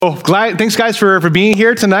Oh, thanks guys for being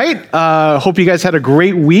here tonight. Hope you guys had a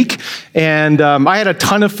great week. And I had a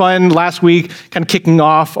ton of fun last week, kind of kicking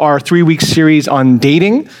off our 3-week series on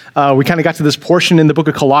dating. We kind of got to this portion in the book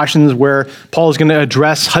of Colossians where Paul is going to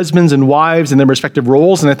address husbands and wives and their respective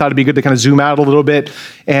roles. And I thought it'd be good to kind of zoom out a little bit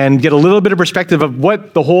and get a little bit of perspective of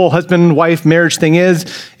what the whole husband-wife marriage thing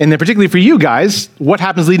is. And then particularly for you guys, what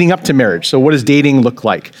happens leading up to marriage? So what does dating look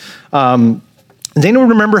like? Does anyone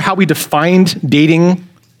remember how we defined dating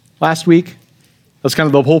last week? That's kind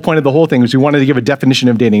of the whole point of the whole thing, was we wanted to give a definition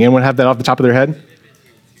of dating. Anyone have that off the top of their head?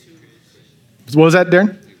 What was that,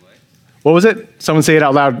 Darren? What was it? Someone say it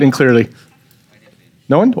out loud and clearly.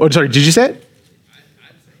 No one? Oh, sorry, did you say it?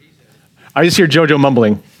 I just hear JoJo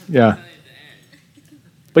mumbling. Yeah.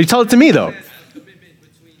 But you tell it to me, though.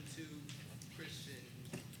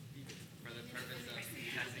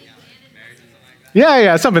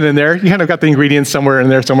 Yeah, something in there. You kind of got the ingredients somewhere in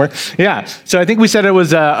there somewhere. Yeah, so I think we said it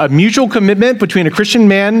was a mutual commitment between a Christian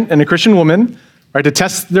man and a Christian woman, right, to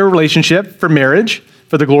test their relationship for marriage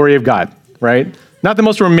for the glory of God, right? Not the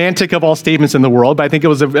most romantic of all statements in the world, but I think it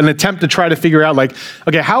was an attempt to try to figure out, like,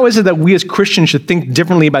 okay, how is it that we as Christians should think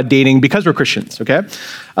differently about dating because we're Christians, okay?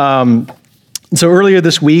 So earlier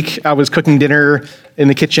this week, I was cooking dinner in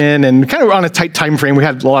the kitchen and kind of on a tight time frame. We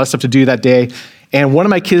had a lot of stuff to do that day. And one of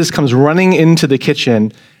my kids comes running into the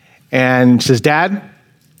kitchen and says, "Dad,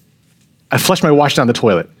 I flushed my wash down the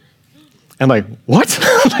toilet." I'm like, what?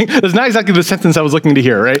 That's not exactly the sentence I was looking to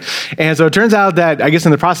hear, right? And so it turns out that I guess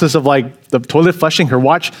in the process of like the toilet flushing, her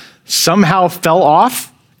watch somehow fell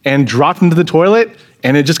off and dropped into the toilet,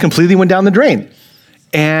 and it just completely went down the drain.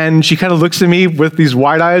 And she kind of looks at me with these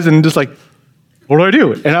wide eyes and just like, "What do I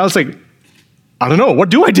do?" And I was like, "I don't know. What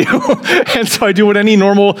do I do?" And so I do what any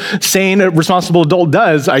normal, sane, responsible adult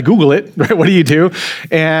does. I Google it, right? What do you do?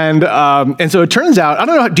 And so it turns out, I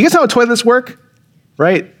don't know, do you guys know how toilets work?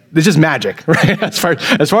 Right? It's just magic, right? As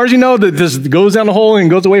far as you know, that this goes down the hole and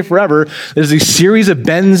goes away forever. There's these series of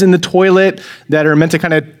bends in the toilet that are meant to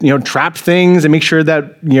kind of, trap things and make sure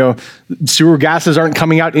that, sewer gases aren't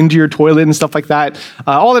coming out into your toilet and stuff like that.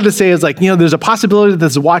 All that to say is like, there's a possibility that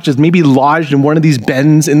this watch is maybe lodged in one of these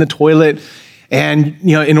bends in the toilet. And,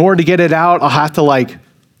 in order to get it out, I'll have to like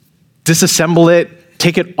disassemble it,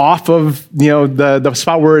 take it off of, the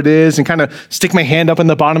spot where it is and kind of stick my hand up in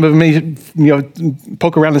the bottom of it,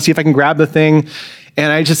 poke around and see if I can grab the thing.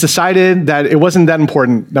 And I just decided that it wasn't that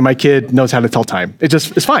important that my kid knows how to tell time.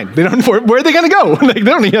 It's fine. They don't, where are they going to go? Like, they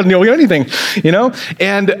don't need to know anything,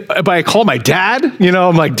 but I call my dad,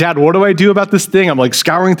 I'm like, "Dad, what do I do about this thing?" I'm like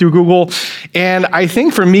scouring through Google. And I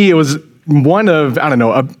think for me, it was one of, I don't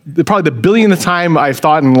know, probably the billionth time I've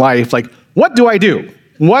thought in life, like, what do I do?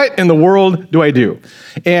 What in the world do I do?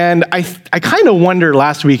 And I kind of wonder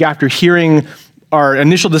last week after hearing our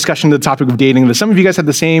initial discussion of the topic of dating that some of you guys had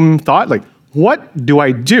the same thought, like, what do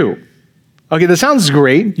I do? Okay, that sounds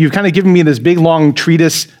great. You've kind of given me this big, long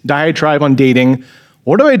treatise diatribe on dating.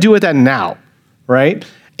 What do I do with that now, right?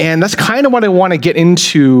 And that's kind of what I want to get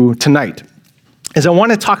into tonight, is I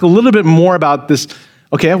want to talk a little bit more about this.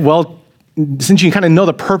 Okay, well, since you kind of know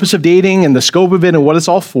the purpose of dating and the scope of it and what it's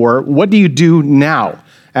all for, what do you do now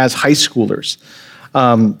as high schoolers?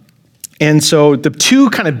 And so the two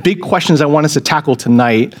kind of big questions I want us to tackle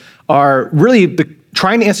tonight are really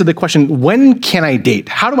trying to answer the question, when can I date?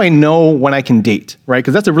 How do I know when I can date, right?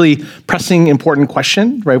 Because that's a really pressing, important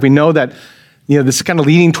question, right? We know that this is kind of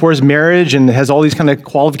leading towards marriage and has all these kind of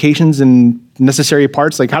qualifications and necessary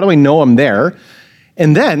parts. Like, how do I know I'm there?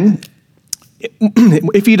 And then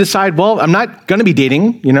if you decide, well, I'm not going to be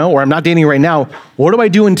dating, or I'm not dating right now, what do I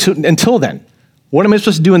do until then? What am I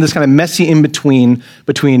supposed to do in this kind of messy in-between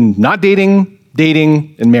not dating,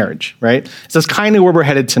 and marriage, right? So that's kind of where we're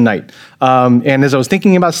headed tonight. And as I was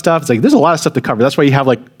thinking about stuff, it's like, there's a lot of stuff to cover. That's why you have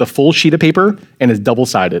like the full sheet of paper and it's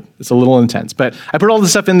double-sided. It's a little intense. But I put all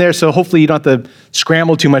this stuff in there, so hopefully you don't have to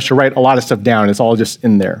scramble too much to write a lot of stuff down. It's all just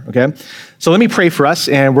in there, okay? So let me pray for us,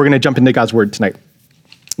 and we're going to jump into God's word tonight.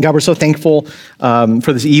 God, we're so thankful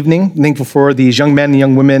for this evening, thankful for these young men and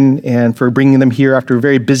young women and for bringing them here after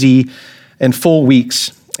very busy and full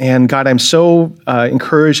weeks. And God, I'm so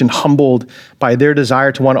encouraged and humbled by their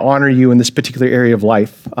desire to want to honor you in this particular area of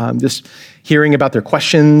life. Just hearing about their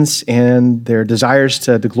questions and their desires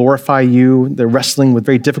to glorify you. They're wrestling with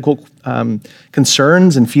very difficult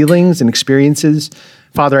concerns and feelings and experiences.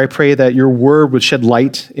 Father, I pray that your word would shed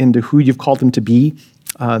light into who you've called them to be.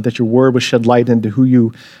 That your word would shed light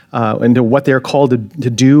into into what they're called to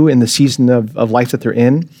do in the season of life that they're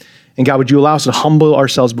in. And God, would you allow us to humble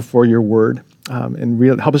ourselves before your word?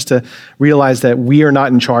 Help us to realize that we are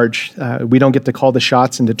not in charge. We don't get to call the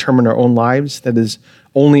shots and determine our own lives. That is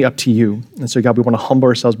only up to you. And so, God, we want to humble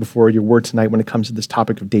ourselves before your word tonight when it comes to this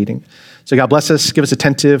topic of dating. So, God, bless us. Give us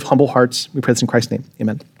attentive, humble hearts. We pray this in Christ's name.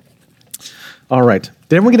 Amen. All right.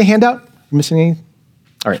 Did everyone get a handout? Missing any?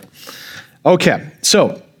 All right. Okay.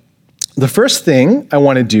 So the first thing I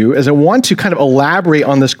want to do is I want to kind of elaborate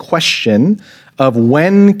on this question of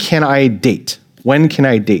when can I date? When can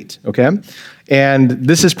I date? Okay. And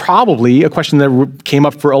this is probably a question that came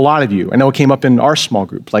up for a lot of you. I know it came up in our small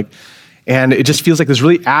group. And it just feels like this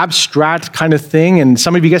really abstract kind of thing. And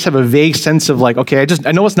some of you guys have a vague sense of okay,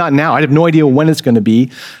 I know it's not now. I have no idea when it's going to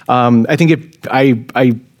be. I think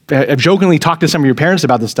I've jokingly talked to some of your parents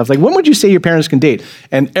about this stuff. When would you say your parents can date?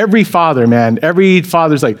 And every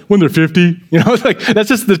father's like, when they're 50. That's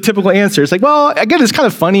just the typical answer. It's well, again, it's kind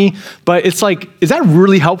of funny, but it's is that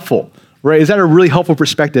really helpful? Right? Is that a really helpful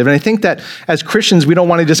perspective? And I think that as Christians, we don't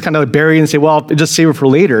want to just kind of bury it and say, well, just save it for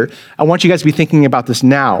later. I want you guys to be thinking about this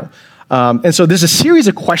now. And so there's a series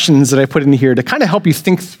of questions that I put in here to kind of help you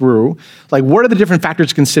think through, what are the different factors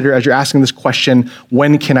to consider as you're asking this question,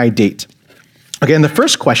 when can I date? Okay, and the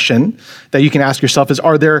first question that you can ask yourself is,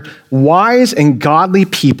 are there wise and godly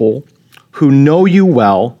people who know you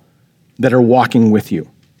well that are walking with you?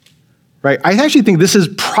 Right? I actually think this is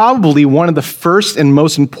probably one of the first and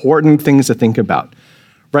most important things to think about,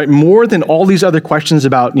 right? More than all these other questions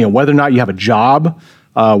about, whether or not you have a job,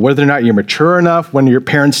 whether or not you're mature enough, when your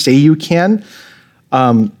parents say you can.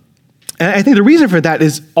 And I think the reason for that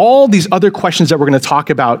is all these other questions that we're going to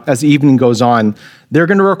talk about as the evening goes on, they're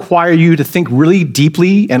going to require you to think really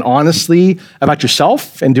deeply and honestly about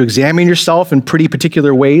yourself and to examine yourself in pretty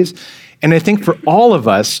particular ways. And I think for all of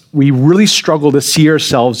us, we really struggle to see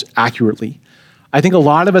ourselves accurately. I think a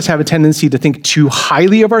lot of us have a tendency to think too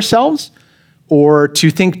highly of ourselves or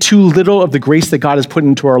to think too little of the grace that God has put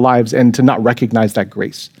into our lives and to not recognize that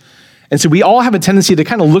grace. And so we all have a tendency to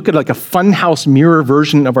kind of look at a funhouse mirror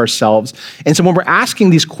version of ourselves. And so when we're asking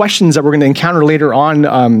these questions that we're going to encounter later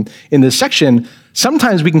on in this section,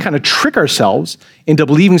 sometimes we can kind of trick ourselves into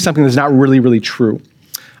believing something that's not really, really true.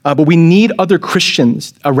 But we need other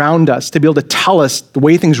Christians around us to be able to tell us the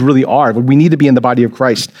way things really are. But we need to be in the body of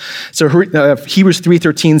Christ. So Hebrews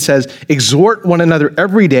 3:13 says, exhort one another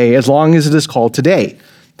every day as long as it is called today,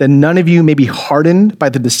 that none of you may be hardened by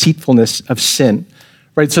the deceitfulness of sin.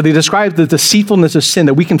 Right? So they describe the deceitfulness of sin,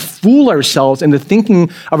 that we can fool ourselves into thinking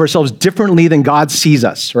of ourselves differently than God sees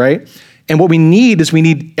us, right? And what we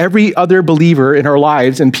need every other believer in our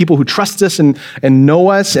lives and people who trust us and know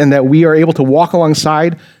us and that we are able to walk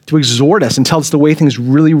alongside to exhort us and tell us the way things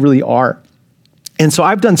really, really are. And so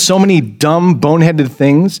I've done so many dumb, boneheaded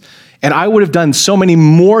things, and I would have done so many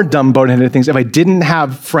more dumb, boneheaded things if I didn't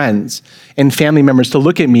have friends and family members to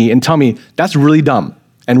look at me and tell me, that's really dumb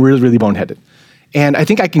and really, really boneheaded. And I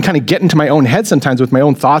think I can kind of get into my own head sometimes with my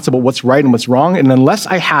own thoughts about what's right and what's wrong. And unless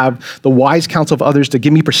I have the wise counsel of others to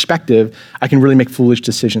give me perspective, I can really make foolish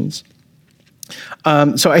decisions.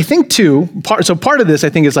 So I think too, part of this I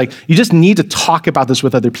think is you just need to talk about this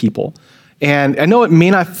with other people. And I know it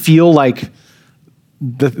may not feel like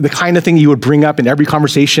the kind of thing you would bring up in every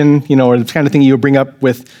conversation, or the kind of thing you would bring up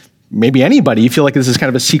with maybe anybody. You feel like this is kind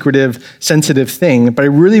of a secretive, sensitive thing. But I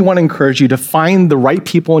really want to encourage you to find the right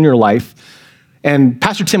people in your life. And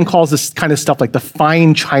Pastor Tim calls this kind of stuff the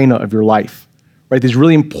fine china of your life, right? These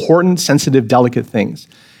really important, sensitive, delicate things.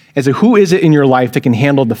 And so who is it in your life that can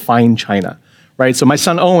handle the fine china, right? So my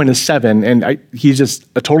son Owen is 7, and he's just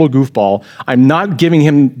a total goofball. I'm not giving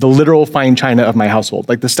him the literal fine china of my household,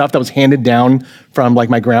 the stuff that was handed down from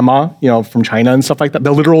my grandma, from China and stuff like that,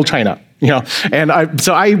 the literal china. And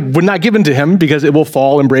I would not give it to him because it will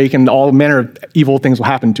fall and break and all manner of evil things will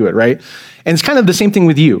happen to it, right? And it's kind of the same thing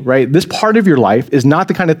with you, right? This part of your life is not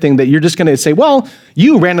the kind of thing that you're just going to say, well,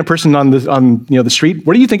 you random person on the street,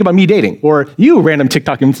 what do you think about me dating? Or you random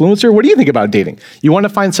TikTok influencer, what do you think about dating? You want to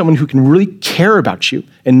find someone who can really care about you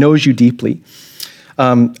and knows you deeply.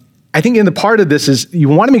 I think in the part of this is you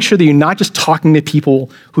want to make sure that you're not just talking to people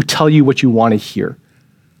who tell you what you want to hear.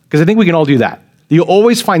 Because I think we can all do that. You'll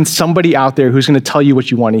always find somebody out there who's going to tell you what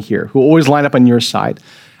you want to hear, who will always line up on your side.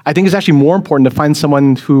 I think it's actually more important to find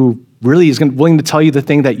someone who really is willing to tell you the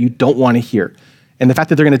thing that you don't want to hear. And the fact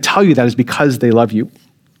that they're going to tell you that is because they love you.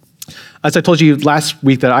 As I told you last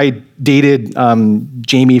week that I dated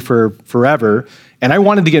Jamie for forever, and I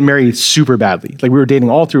wanted to get married super badly. We were dating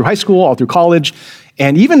all through high school, all through college,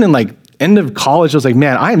 and even in end of college, I was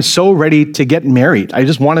man, I am so ready to get married. I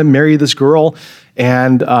just want to marry this girl,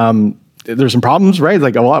 and there's some problems, right?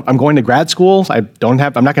 Like, well, I'm going to grad school. I'm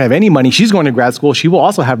not going to have any money. She's going to grad school. She will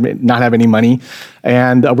also not have any money.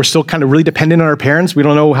 And we're still kind of really dependent on our parents. We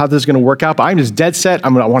don't know how this is going to work out, but I'm just dead set. I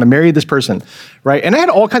want to marry this person, right? And I had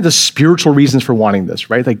all kinds of spiritual reasons for wanting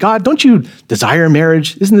this, right? Like, God, don't you desire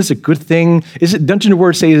marriage? Isn't this a good thing? Don't your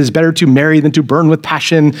word say it is better to marry than to burn with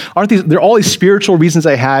passion? There are all these spiritual reasons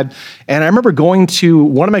I had. And I remember going to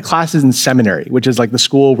one of my classes in seminary, which is like the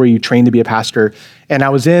school where you train to be a pastor. And I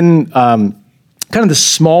was in kind of this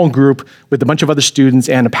small group with a bunch of other students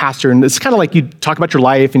and a pastor. And it's kind of like you talk about your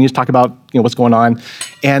life and you just talk about what's going on.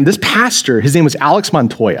 And this pastor, his name was Alex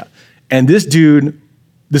Montoya. And this dude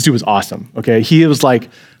was awesome, okay? He was like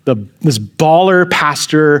this baller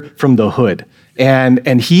pastor from the hood.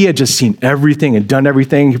 And he had just seen everything and done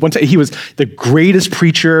everything. He was the greatest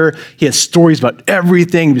preacher. He had stories about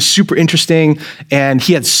everything. He was super interesting. And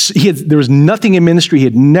there was nothing in ministry he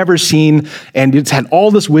had never seen. And he had all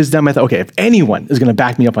this wisdom. I thought, okay, if anyone is going to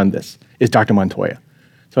back me up on this, it's Dr. Montoya.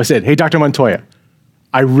 So I said, hey, Dr. Montoya,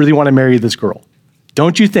 I really want to marry this girl.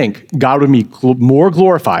 Don't you think God would be more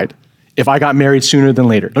glorified if I got married sooner than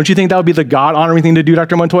later? Don't you think that would be the God-honoring thing to do,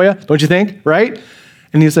 Dr. Montoya? Don't you think, right?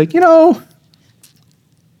 And he was like,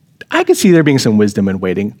 I could see there being some wisdom in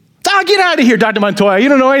waiting. Get out of here, Dr. Montoya. You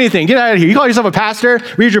don't know anything. Get out of here. You call yourself a pastor?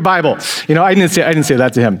 Read your Bible. I didn't say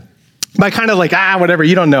that to him. But I kind of like, whatever,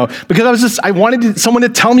 you don't know. Because I wanted someone to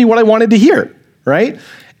tell me what I wanted to hear, right?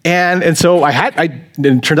 And so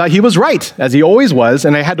it turned out he was right, as he always was,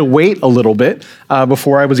 and I had to wait a little bit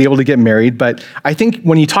before I was able to get married. But I think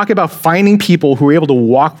when you talk about finding people who are able to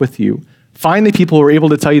walk with you, find the people who are able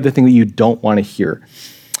to tell you the thing that you don't want to hear.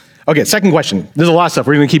 Okay, second question. There's a lot of stuff.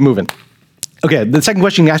 We're going to keep moving. Okay, the second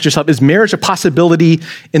question you ask yourself, is marriage a possibility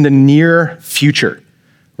in the near future?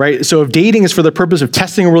 Right? So if dating is for the purpose of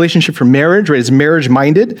testing a relationship for marriage, right, is marriage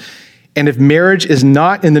minded? And if marriage is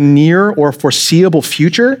not in the near or foreseeable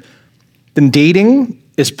future, then dating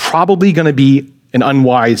is probably going to be an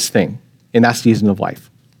unwise thing in that season of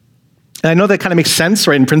life. And I know that kind of makes sense,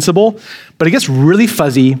 right, in principle, but it gets really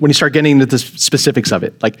fuzzy when you start getting into the specifics of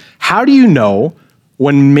it. Like, how do you know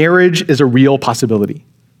when marriage is a real possibility,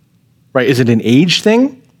 right? Is it an age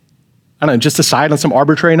thing? I don't know, just decide on some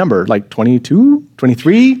arbitrary number, like 22,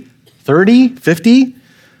 23, 30, 50?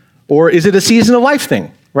 Or is it a season of life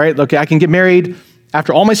thing, right? Okay, I can get married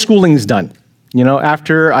after all my schooling's done,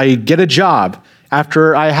 after I get a job,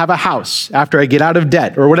 after I have a house, after I get out of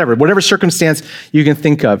debt, or whatever circumstance you can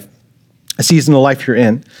think of, a season of life you're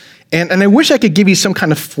in. And I wish I could give you some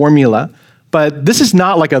kind of formula, but this is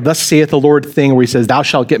not like a thus saith the Lord thing where he says, thou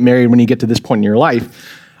shalt get married when you get to this point in your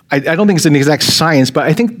life. I don't think it's an exact science, but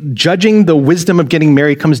I think judging the wisdom of getting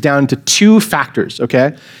married comes down to two factors,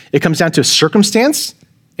 okay? It comes down to circumstance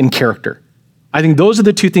and character. I think those are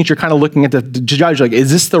the two things you're kind of looking at to judge, like,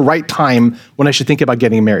 is this the right time when I should think about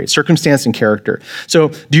getting married? Circumstance and character. So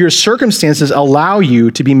do your circumstances allow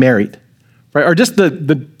you to be married? Right? Or just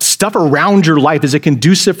the stuff around your life, is it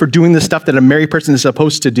conducive for doing the stuff that a married person is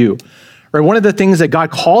supposed to do? Right, one of the things that God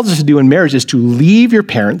calls us to do in marriage is to leave your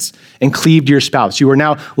parents and cleave to your spouse. You are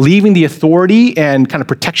now leaving the authority and kind of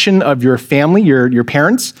protection of your family, your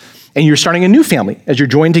parents, and you're starting a new family as you're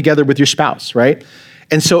joined together with your spouse, right?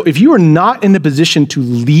 And so if you are not in the position to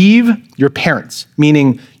leave your parents,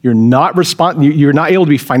 meaning you're not able to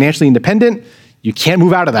be financially independent, you can't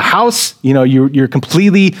move out of the house, you're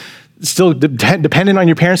completely still dependent on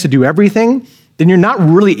your parents to do everything, then you're not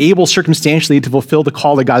really able circumstantially to fulfill the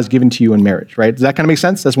call that God has given to you in marriage, right? Does that kind of make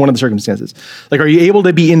sense? That's one of the circumstances. Like, are you able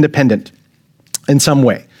to be independent in some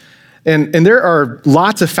way? And there are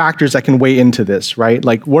lots of factors that can weigh into this, right?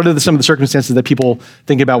 Like, what are some of the circumstances that people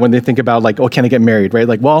think about when they think about, like, oh, can I get married, right?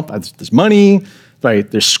 Like, well, there's money, right?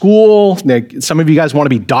 There's school. Like, some of you guys want to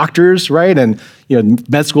be doctors, right? And,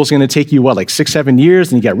 med school is going to take you, like 6-7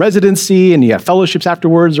 years, and you get residency, and you have fellowships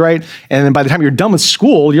afterwards, right? And then by the time you're done with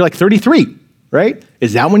school, you're like 33. Right?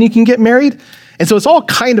 Is that when you can get married? And so it's all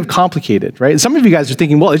kind of complicated, right? Some of you guys are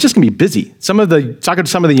thinking, well, it's just gonna be busy. Talking to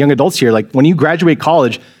some of the young adults here, like when you graduate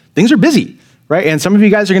college, things are busy, right? And some of you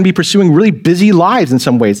guys are gonna be pursuing really busy lives in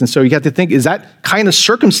some ways. And so you have to think, is that kind of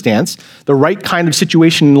circumstance the right kind of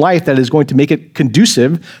situation in life that is going to make it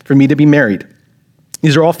conducive for me to be married?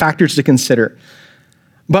 These are all factors to consider.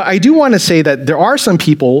 But I do wanna say that there are some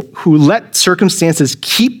people who let circumstances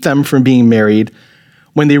keep them from being married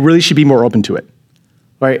when they really should be more open to it,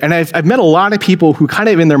 right? And I've met a lot of people who kind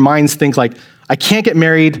of in their minds think like, I can't get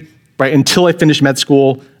married, right, until I finish med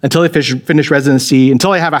school, until I finish residency,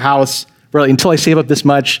 until I have a house, right, until I save up this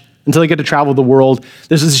much, until I get to travel the world.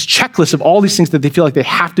 There's this checklist of all these things that they feel like they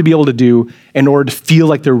have to be able to do in order to feel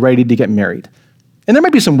like they're ready to get married. And there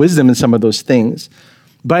might be some wisdom in some of those things.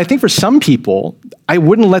 But I think for some people, I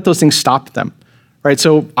wouldn't let those things stop them, right?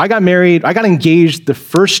 So I got married, I got engaged the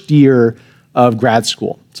first year of grad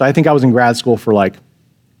school. So I think I was in grad school for like,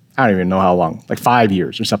 I don't even know how long, like 5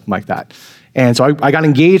 years or something like that. And so I got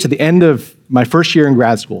engaged at the end of my first year in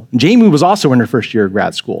grad school. Jamie was also in her first year of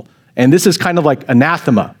grad school. And this is kind of like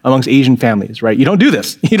anathema amongst Asian families, right? You don't do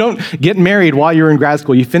this. You don't get married while you're in grad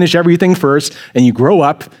school. You finish everything first, and you grow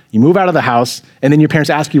up, you move out of the house, and then your parents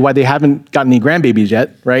ask you why they haven't gotten any grandbabies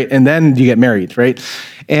yet, right? And then you get married, right?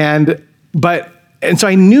 And so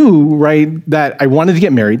I knew, right, that I wanted to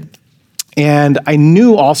get married, and I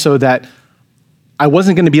knew also that I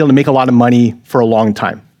wasn't going to be able to make a lot of money for a long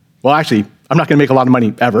time. Well, actually, I'm not going to make a lot of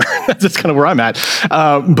money ever. That's just kind of where I'm at.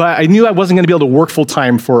 But I knew I wasn't going to be able to work full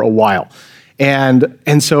time for a while.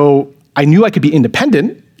 And so I knew I could be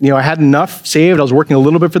independent. I had enough saved. I was working a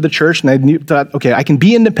little bit for the church, and I thought, okay, I can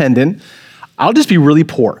be independent. I'll just be really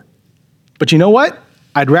poor. But you know what?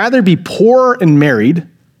 I'd rather be poor and married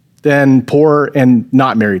than poor and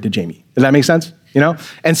not married to Jamie. Does that make sense?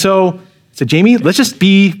 And so I said, Jamie, let's just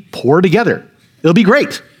be poor together. It'll be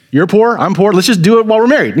great. You're poor, I'm poor. Let's just do it while we're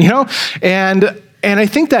married, And I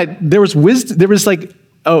think that there was wisdom. There was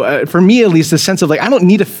for me at least, a sense of like, I don't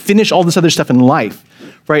need to finish all this other stuff in life,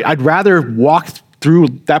 right? I'd rather walk through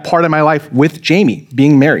that part of my life with Jamie,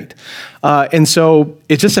 being married. And so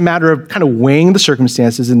it's just a matter of kind of weighing the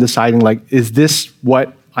circumstances and deciding like, is this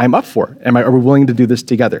what I'm up for? Are we willing to do this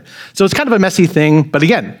together? So it's kind of a messy thing, but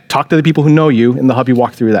again, talk to the people who know you and they'll help you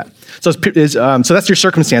walk through that. So so that's your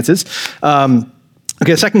circumstances.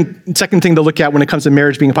 Okay, second thing to look at when it comes to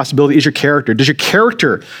marriage being a possibility is your character. Does your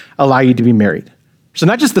character allow you to be married? So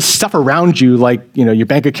not just the stuff around you, like your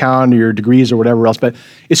bank account or your degrees or whatever else, but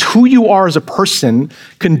is who you are as a person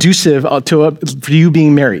conducive for you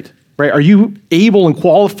being married, right? Are you able and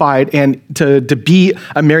qualified and to be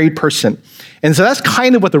a married person? And so that's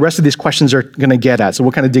kind of what the rest of these questions are going to get at. So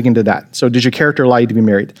we'll kind of dig into that. So does your character allow you to be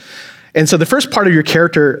married? And so the first part of your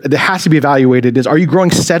character that has to be evaluated is, are you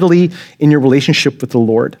growing steadily in your relationship with the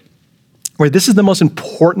Lord? Right, this is the most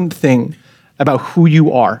important thing about who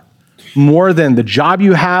you are, more than the job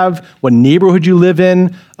you have, what neighborhood you live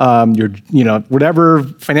in, whatever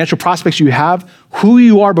financial prospects you have. Who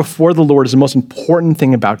you are before the Lord is the most important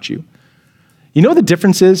thing about you. You know what the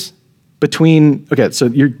difference is between, so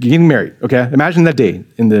you're getting married, okay? Imagine that day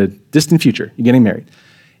in the distant future, you're getting married.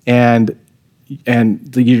 And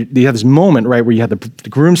you have this moment, right, where you have the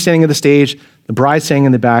groom standing at the stage, the bride standing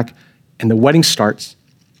in the back, and the wedding starts.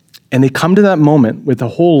 And they come to that moment with a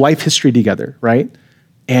whole life history together, right?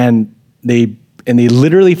 And they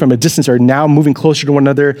literally from a distance are now moving closer to one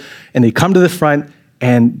another, and they come to the front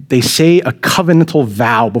and they say a covenantal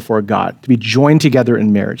vow before God to be joined together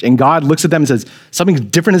in marriage. And God looks at them and says, something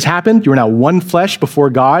different has happened. You are now one flesh before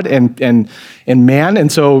God and man.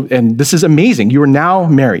 And this is amazing. You are now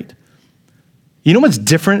married. You know what's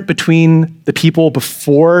different between the people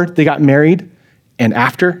before they got married and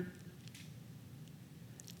after?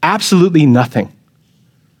 Absolutely nothing.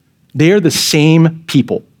 They are the same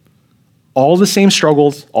people. All the same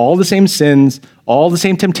struggles, all the same sins, all the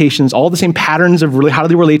same temptations, all the same patterns of how do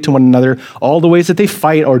they relate to one another, all the ways that they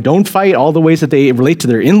fight or don't fight, all the ways that they relate to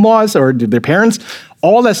their in-laws or their parents,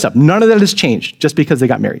 all that stuff. None of that has changed just because they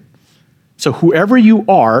got married. So whoever you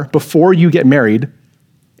are before you get married,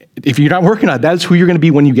 if you're not working on it, that's who you're going to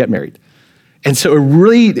be when you get married. And so it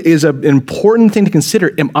really is an important thing to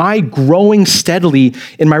consider. Am I growing steadily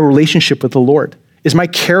in my relationship with the Lord? Is my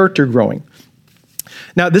character growing?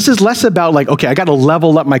 Now, this is less about like, okay, I got to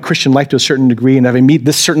level up my Christian life to a certain degree, and if I meet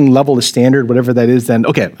this certain level of standard, whatever that is, then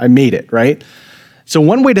okay, I made it, right? So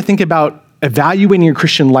one way to think about evaluating your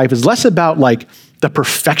Christian life is less about like the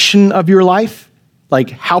perfection of your life, like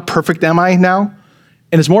how perfect am I now?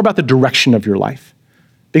 And it's more about the direction of your life.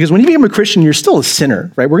 Because when you become a Christian, you're still a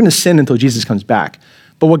sinner, right? We're going to sin until Jesus comes back.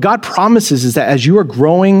 But what God promises is that as you are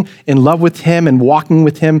growing in love with him and walking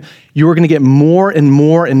with him, you are going to get more and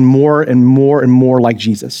more and more and more and more like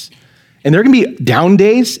Jesus. And there are going to be down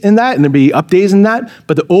days in that, and there'll be up days in that,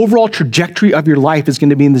 but the overall trajectory of your life is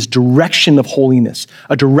going to be in this direction of holiness,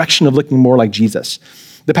 a direction of looking more like Jesus.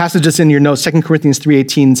 The passage that's in your notes, 2 Corinthians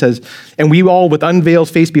 3:18 says, and we all with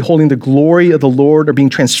unveiled face beholding the glory of the Lord are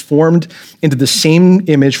being transformed into the same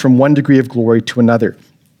image from one degree of glory to another.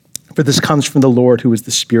 For this comes from the Lord who is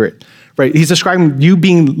the Spirit, right? He's describing you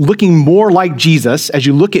looking more like Jesus as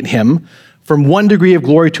you look at him from one degree of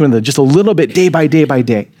glory to another, just a little bit day by day by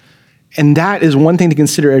day. And that is one thing to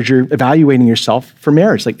consider as you're evaluating yourself for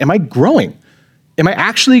marriage. Like, am I growing? Am I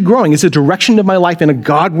actually growing? Is the direction of my life in a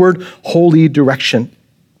Godward, holy direction?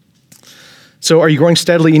 So are you growing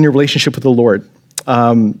steadily in your relationship with the Lord?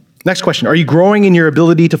 Next question, are you growing in your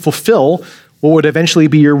ability to fulfill what would eventually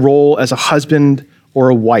be your role as a husband or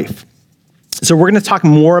a wife? So we're going to talk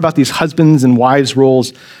more about these husbands and wives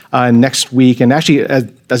roles next week. And actually,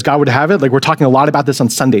 as God would have it, like we're talking a lot about this on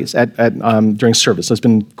Sundays during service. So it's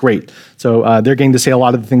been great. So they're getting to say a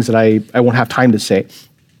lot of the things that I won't have time to say.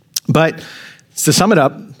 But to sum it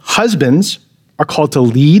up, husbands are called to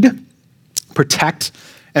lead, protect,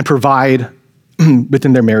 and provide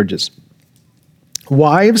within their marriages.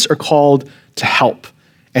 Wives are called to help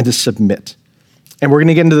and to submit. And we're going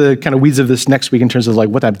to get into the kind of weeds of this next week in terms of like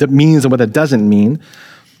what that means and what that doesn't mean.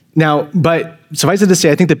 Now, but suffice it to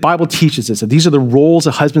say, I think the Bible teaches us that these are the roles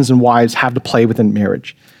that husbands and wives have to play within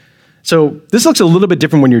marriage. So this looks a little bit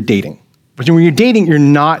different when you're dating. But when you're dating, you're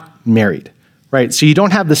not married, right? So you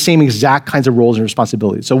don't have the same exact kinds of roles and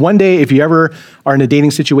responsibilities. So one day, if you ever are in a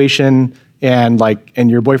dating situation and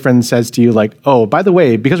your boyfriend says to you like, oh, by the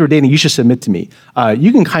way, because we're dating, you should submit to me.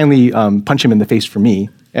 You can kindly punch him in the face for me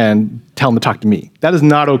and tell him to talk to me. That is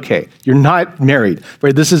not okay. You're not married,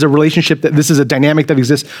 right? This is a relationship, this is a dynamic that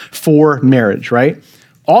exists for marriage, right?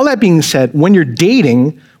 All that being said, when you're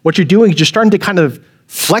dating, what you're doing is you're starting to kind of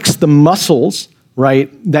flex the muscles, right,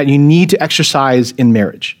 that you need to exercise in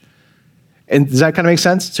marriage. And does that kind of make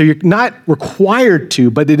sense? So you're not required to,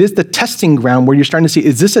 but it is the testing ground where you're starting to see,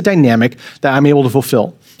 is this a dynamic that I'm able to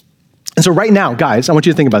fulfill? And so right now, guys, I want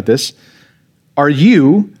you to think about this. Are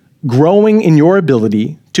you growing in your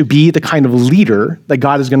ability to be the kind of leader that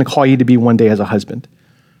God is going to call you to be one day as a husband?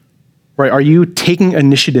 Right? Are you taking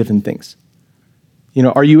initiative in things?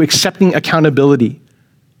 Are you accepting accountability?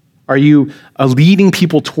 Are you leading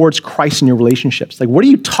people towards Christ in your relationships? Like, what do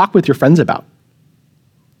you talk with your friends about?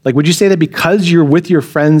 Like, would you say that because you're with your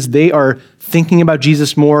friends, they are thinking about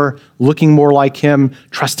Jesus more, looking more like him,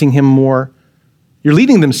 trusting him more? You're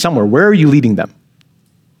leading them somewhere. Where are you leading them?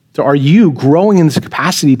 So are you growing in this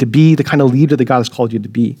capacity to be the kind of leader that God has called you to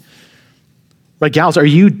be? Right, gals, are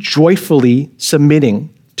you joyfully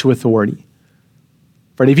submitting to authority?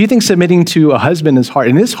 Right, if you think submitting to a husband is hard,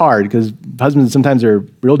 and it is hard because husbands sometimes are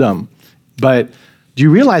real dumb, but do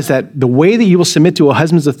you realize that the way that you will submit to a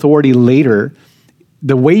husband's authority later,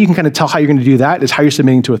 the way you can kind of tell how you're going to do that is how you're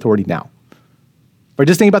submitting to authority now. Right,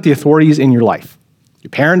 just think about the authorities in your life. Your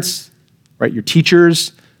parents, right, your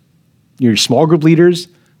teachers, your small group leaders.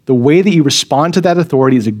 The way that you respond to that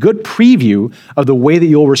authority is a good preview of the way that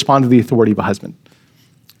you'll respond to the authority of a husband.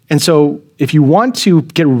 And so if you want to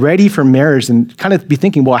get ready for marriage and kind of be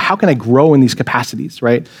thinking, well, how can I grow in these capacities,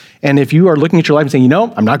 right? And if you are looking at your life and saying,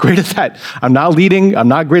 I'm not great at that. I'm not leading. I'm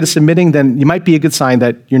not great at submitting. Then you might be a good sign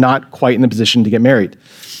that you're not quite in a position to get married.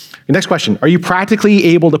 The next question, are you practically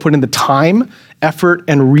able to put in the time, effort,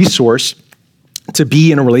 and resource to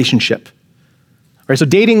be in a relationship? Right, so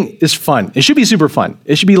dating is fun. It should be super fun.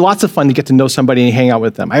 It should be lots of fun to get to know somebody and hang out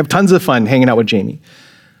with them. I have tons of fun hanging out with Jamie.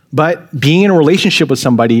 But being in a relationship with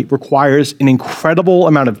somebody requires an incredible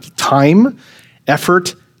amount of time,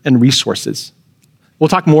 effort, and resources. We'll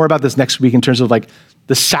talk more about this next week in terms of like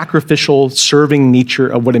the sacrificial, serving nature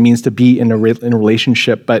of what it means to be in a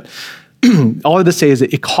relationship. But all of this say is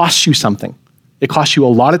that it costs you something. It costs you a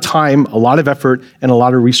lot of time, a lot of effort, and a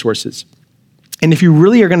lot of resources. And if you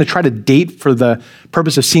really are going to try to date for the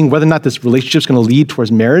purpose of seeing whether or not this relationship is going to lead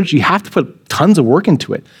towards marriage, you have to put tons of work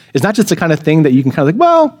into it. It's not just the kind of thing that you can kind of like,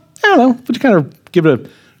 well, I don't know, but you kind of give it a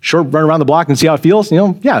short run around the block and see how it feels.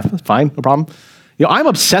 Yeah, that's fine, no problem. I'm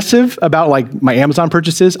obsessive about like my Amazon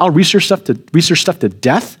purchases. I'll research stuff to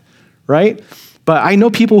death, right? But I know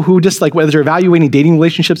people who just like, whether they're evaluating dating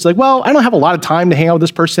relationships, like, well, I don't have a lot of time to hang out with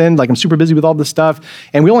this person. Like I'm super busy with all this stuff.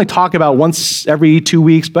 And we only talk about once every 2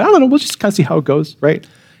 weeks, but I don't know, we'll just kind of see how it goes, right?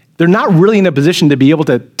 They're not really in a position to be able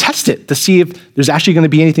to test it, to see if there's actually going to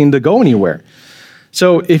be anything to go anywhere.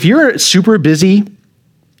 So if you're super busy,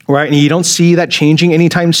 right, and you don't see that changing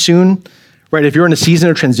anytime soon, right? If you're in a season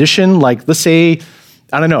of transition, like let's say,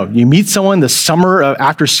 I don't know, you meet someone the summer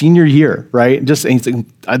after senior year, right? And you think,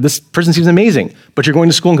 this person seems amazing, but you're going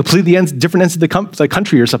to school in completely different ends of the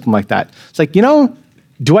country or something like that. It's like,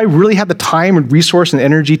 do I really have the time and resource and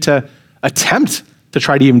energy to attempt to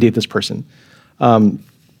try to even date this person?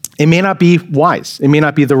 It may not be wise. It may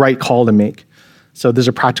not be the right call to make. So there's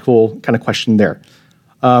a practical kind of question there.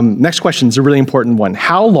 Next question is a really important one.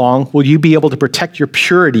 How long will you be able to protect your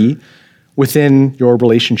purity within your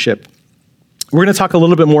relationship? We're going to talk a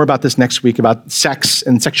little bit more about this next week, about sex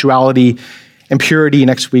and sexuality and purity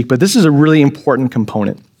next week, but this is a really important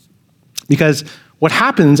component because what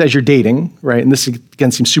happens as you're dating, right, and this again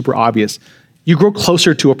seems super obvious, you grow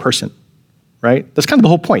closer to a person, right? That's kind of the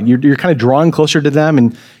whole point. You're kind of drawing closer to them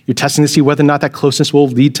and you're testing to see whether or not that closeness will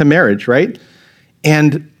lead to marriage, right?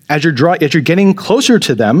 And as you're getting closer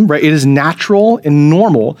to them, right, it is natural and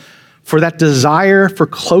normal for that desire for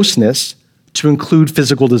closeness to include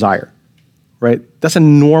physical desire, right? That's a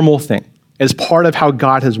normal thing. It's part of how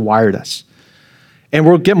God has wired us. And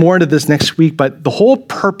we'll get more into this next week, but the whole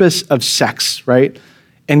purpose of sex, right,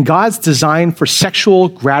 and God's design for sexual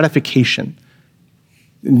gratification,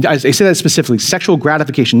 I say that specifically, sexual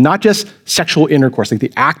gratification, not just sexual intercourse, like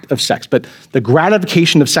the act of sex, but the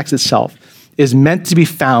gratification of sex itself is meant to be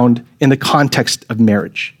found in the context of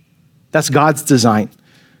marriage. That's God's design,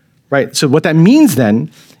 right? So what that means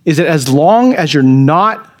then is that as long as you're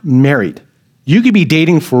not married, you could be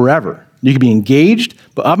dating forever. You could be engaged,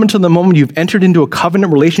 but up until the moment you've entered into a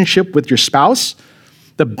covenant relationship with your spouse,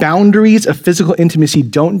 the boundaries of physical intimacy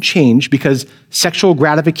don't change because sexual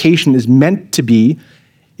gratification is meant to be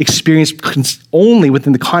experienced only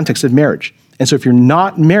within the context of marriage. And so if you're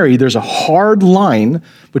not married, there's a hard line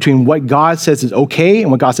between what God says is okay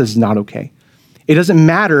and what God says is not okay. It doesn't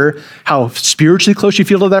matter how spiritually close you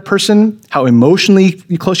feel to that person, how emotionally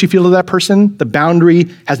close you feel to that person, the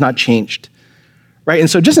boundary has not changed, right? And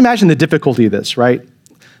so just imagine the difficulty of this, right?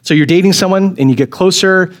 So you're dating someone and you get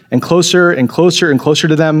closer and closer and closer and closer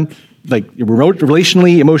to them, like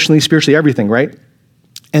relationally, emotionally, spiritually, everything, right?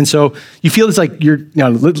 And so you feel it's like I don't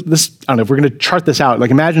know if we're going to chart this out,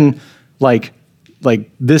 like imagine like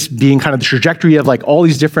this being kind of the trajectory of like all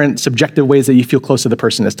these different subjective ways that you feel close to the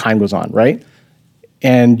person as time goes on, right?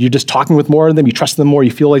 And you're just talking with more of them, you trust them more,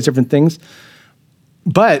 you feel all these different things.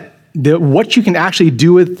 But what you can actually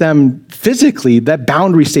do with them physically, that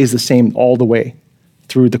boundary stays the same all the way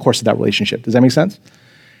through the course of that relationship. Does that make sense?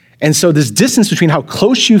 And so this distance between how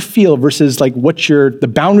close you feel versus like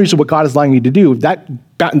the boundaries of what God is allowing you to do,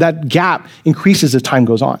 that gap increases as time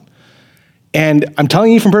goes on. And I'm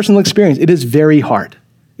telling you from personal experience, it is very hard.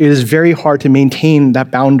 It is very hard to maintain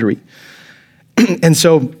that boundary. And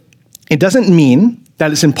so it doesn't mean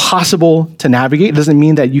that it's impossible to navigate. It doesn't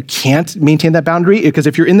mean that you can't maintain that boundary, because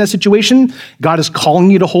if you're in that situation, God is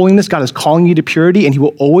calling you to holiness, God is calling you to purity, and he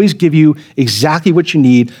will always give you exactly what you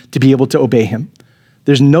need to be able to obey him.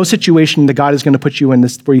 There's no situation that God is going to put you in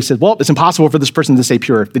this where he says, well, it's impossible for this person to stay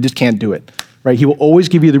pure. They just can't do it, right? He will always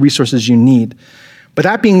give you the resources you need. But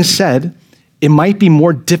that being said, it might be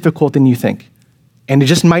more difficult than you think. And it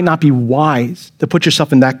just might not be wise to put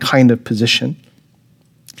yourself in that kind of position.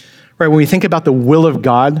 Right, when we think about the will of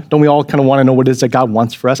God, don't we all kind of want to know what it is that God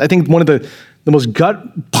wants for us? I think one of the most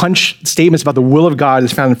gut punch statements about the will of God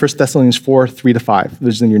is found in 1 Thessalonians 4, 3-5.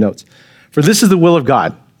 This is in your notes. For this is the will of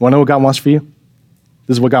God. Want to know what God wants for you?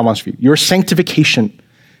 This is what God wants for you. Your sanctification,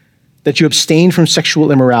 that you abstain from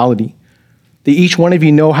sexual immorality, that each one of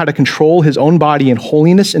you know how to control his own body in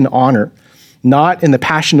holiness and honor, not in the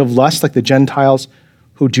passion of lust like the Gentiles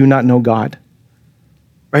who do not know God.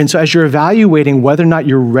 Right? And so as you're evaluating whether or not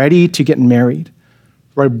you're ready to get married,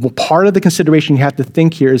 right, well, part of the consideration you have to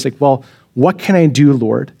think here is like, well, what can I do,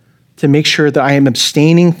 Lord, to make sure that I am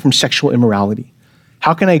abstaining from sexual immorality?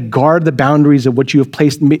 How can I guard the boundaries of what you have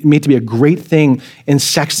placed, made to be a great thing in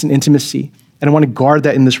sex and intimacy? And I want to guard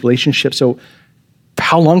that in this relationship. So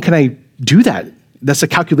how long can I do that? That's a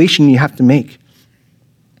calculation you have to make.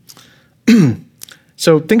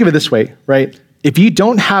 So think of it this way, right? If you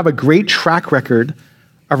don't have a great track record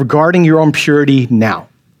of guarding your own purity now,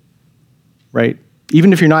 right?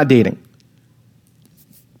 Even if you're not dating,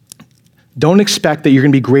 don't expect that you're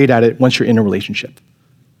going to be great at it once you're in a relationship.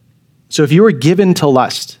 So if you are given to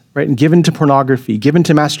lust, right, and given to pornography, given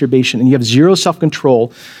to masturbation, and you have zero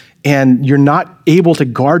self-control, and you're not able to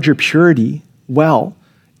guard your purity well,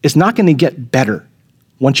 it's not going to get better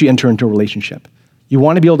once you enter into a relationship. You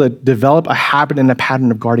want to be able to develop a habit and a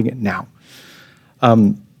pattern of guarding it now.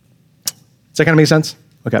 Does that kind of make sense?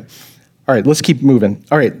 Okay. All right, let's keep moving.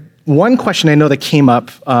 All right, one question I know that came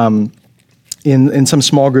up in some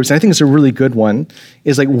small groups, and I think it's a really good one,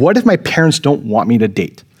 is like, what if my parents don't want me to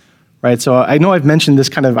date? Right, so I know I've mentioned this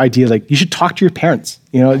kind of idea, like you should talk to your parents.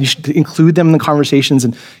 You should include them in the conversations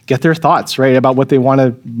and get their thoughts, right, about what they want to,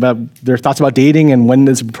 about their thoughts about dating and when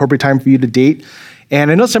is the appropriate time for you to date. And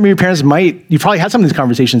I know some of your parents you probably had some of these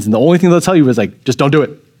conversations, and the only thing they'll tell you is like, just don't do it.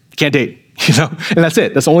 You can't date, and that's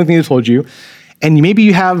it. That's the only thing they told you. And maybe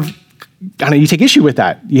you you take issue with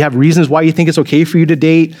that. You have reasons why you think it's okay for you to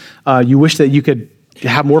date. You wish that you could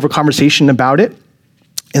have more of a conversation about it.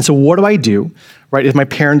 And so what do I do, right, if my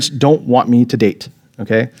parents don't want me to date,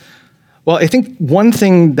 okay? Well, I think one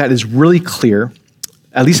thing that is really clear,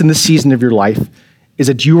 at least in this season of your life, is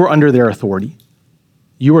that you are under their authority.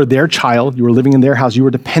 You are their child. You are living in their house. You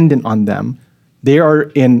are dependent on them. They are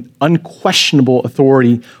in unquestionable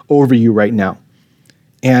authority over you right now.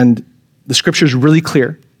 And the scripture is really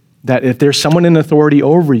clear that if there's someone in authority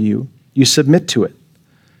over you, you submit to it.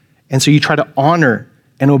 And so you try to honor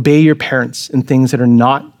and obey your parents in things that are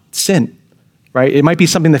not sin, right? It might be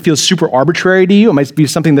something that feels super arbitrary to you. It might be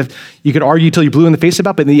something that you could argue till you're blue in the face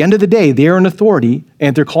about, but at the end of the day, they're an authority, and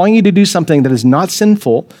if they're calling you to do something that is not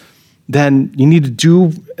sinful, then you need to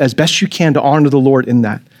do as best you can to honor the Lord in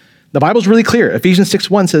that. The Bible's really clear. Ephesians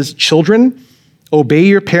 6:1 says, children, obey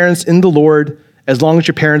your parents in the Lord as long as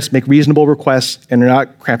your parents make reasonable requests and are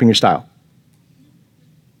not cramping your style.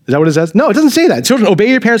 Is that what it says? No, it doesn't say that. Children, obey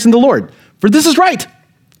your parents in the Lord, for this is right.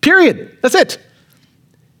 Period. That's it.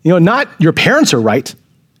 Not your parents are right.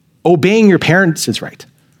 Obeying your parents is right.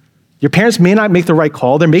 Your parents may not make the right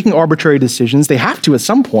call. They're making arbitrary decisions. They have to at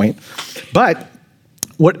some point. But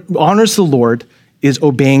what honors the Lord is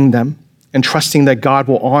obeying them and trusting that God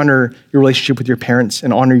will honor your relationship with your parents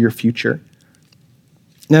and honor your future.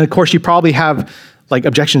 And of course, you probably have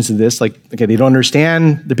objections to this. Okay, they don't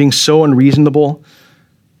understand. They're being so unreasonable.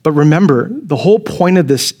 But remember, the whole point of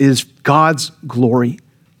this is God's glory.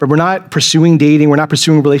 But we're not pursuing dating. We're not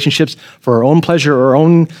pursuing relationships for our own pleasure or our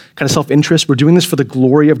own kind of self-interest. We're doing this for the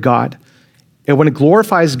glory of God. And when it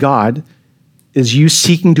glorifies God, is you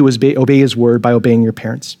seeking to obey his word by obeying your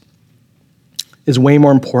parents. Is way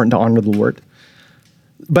more important to honor the Lord.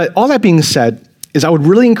 But all that being said, is I would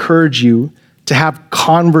really encourage you to have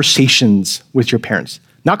conversations with your parents.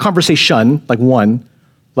 Not conversation, one,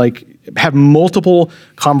 have multiple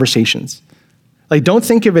conversations. Don't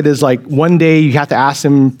think of it as one day you have to ask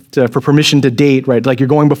them for permission to date, right? You're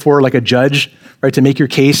going before a judge, right, to make your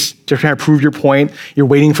case, to try to prove your point. You're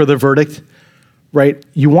waiting for the verdict, right?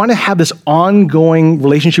 You want to have this ongoing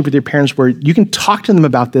relationship with your parents where you can talk to them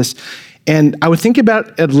about this. And I would think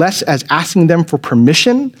about it less as asking them for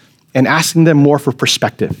permission and asking them more for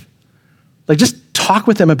perspective. Just talk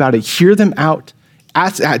with them about it, hear them out,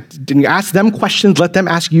 ask them questions, let them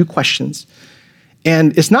ask you questions.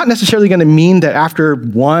 And it's not necessarily going to mean that after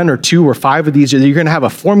 1 or 2 or 5 of these, you're going to have a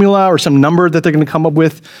formula or some number that they're going to come up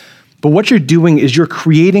with. But what you're doing is you're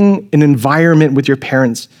creating an environment with your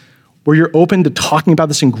parents where you're open to talking about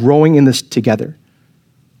this and growing in this together,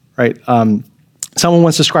 right? Someone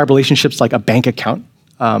once described relationships like a bank account,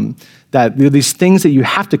 that there are these things that you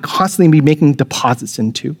have to constantly be making deposits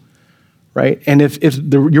into, right? And if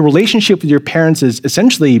your relationship with your parents is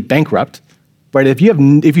essentially bankrupt, right? If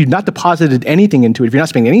you've not deposited anything into it, if you're not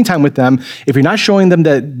spending any time with them, if you're not showing them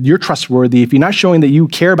that you're trustworthy, if you're not showing that you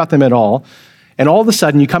care about them at all, and all of a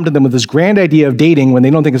sudden you come to them with this grand idea of dating when they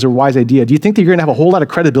don't think it's a wise idea, do you think that you're gonna have a whole lot of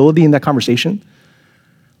credibility in that conversation?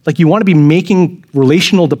 You want to be making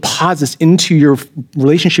relational deposits into your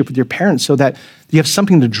relationship with your parents so that you have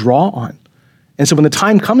something to draw on. And so when the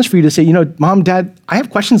time comes for you to say, Mom, Dad, I have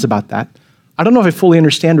questions about that. I don't know if I fully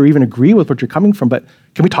understand or even agree with what you're coming from, but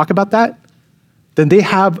can we talk about that? Then they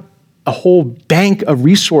have a whole bank of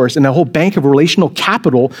resource and a whole bank of relational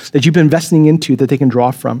capital that you've been investing into that they can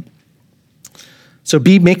draw from. So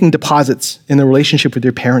be making deposits in the relationship with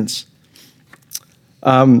your parents.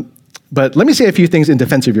 But let me say a few things in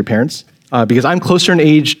defense of your parents, because I'm closer in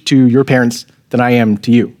age to your parents than I am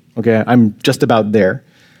to you, okay? I'm just about there.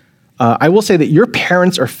 I will say that your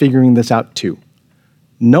parents are figuring this out too.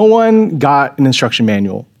 No one got an instruction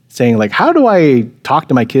manual saying how do I talk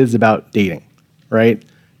to my kids about dating, right?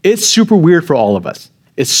 It's super weird for all of us.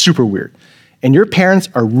 It's super weird. And your parents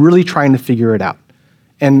are really trying to figure it out.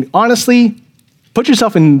 And honestly, put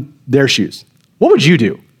yourself in their shoes. What would you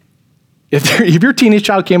do? If your teenage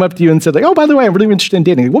child came up to you and said, oh, by the way, I'm really interested in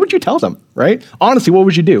dating, what would you tell them, right? Honestly, what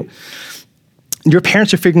would you do? Your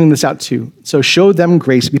parents are figuring this out too. So show them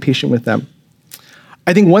grace, be patient with them.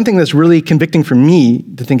 I think one thing that's really convicting for me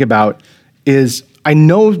to think about is I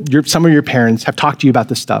know some of your parents have talked to you about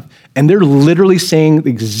this stuff, and they're literally saying the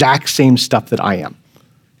exact same stuff that I am.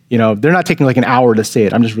 They're not taking an hour to say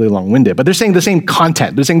it. I'm just really long-winded. But they're saying the same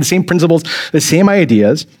content. They're saying the same principles, the same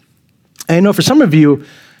ideas. And I know for some of you,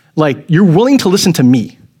 you're willing to listen to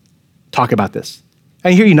me talk about this.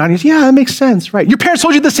 I hear you nodding, yeah, that makes sense, right? Your parents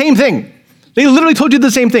told you the same thing. They literally told you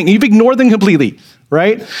the same thing, and you've ignored them completely,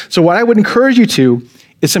 right? So what I would encourage you to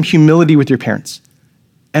is some humility with your parents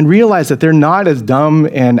and realize that they're not as dumb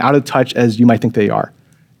and out of touch as you might think they are.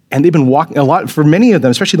 And they've been walking a lot, for many of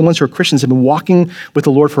them, especially the ones who are Christians, have been walking with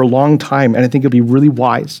the Lord for a long time, and I think it'll be really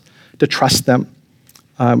wise to trust them.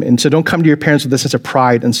 And so don't come to your parents with a sense of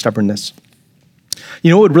pride and stubbornness.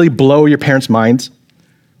 What would really blow your parents' minds,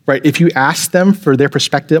 right? If you ask them for their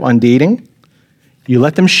perspective on dating, you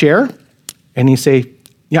let them share, and you say,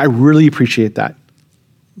 yeah, I really appreciate that.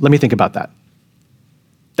 Let me think about that.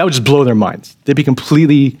 That would just blow their minds. They'd be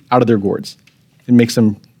completely out of their gourds. It makes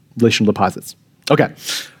them relational deposits. Okay.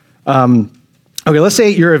 Okay, let's say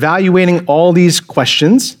you're evaluating all these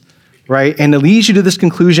questions, right? And it leads you to this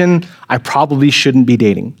conclusion, I probably shouldn't be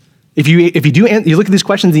dating. If you look at these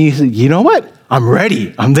questions and you say, you know what? I'm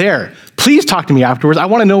ready. I'm there. Please talk to me afterwards. I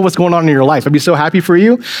want to know what's going on in your life. I'd be so happy for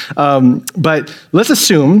you. But let's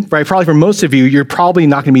assume, right, probably for most of you, you're probably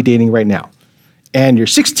not going to be dating right now. And you're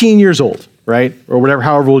 16 years old, right? Or whatever,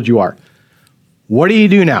 however old you are. What do you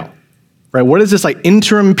do now? Right? What does this like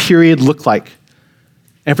interim period look like?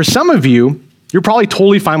 And for some of you, you're probably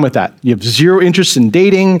totally fine with that. You have zero interest in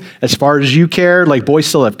dating as far as you care. Like boys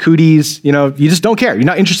still have cooties. You just don't care. You're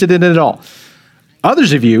not interested in it at all.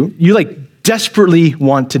 Others of you, you like desperately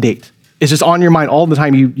want to date. It's just on your mind all the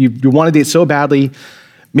time. You want to date so badly.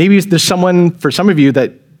 Maybe there's someone, for some of you,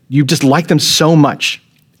 that you just like them so much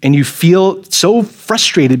and you feel so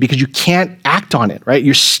frustrated because you can't act on it, right?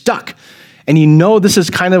 You're stuck. And you know this is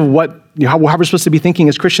kind of how we're supposed to be thinking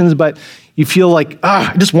as Christians, but you feel like,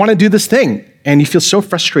 I just want to do this thing. And you feel so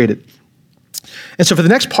frustrated. And so for the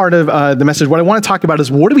next part of the message, what I want to talk about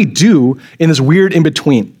is what do we do in this weird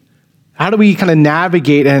in-between? How do we kind of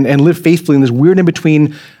navigate and live faithfully in this weird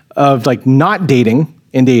in-between of like not dating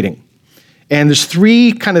and dating? And there's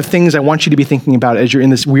three kind of things I want you to be thinking about as you're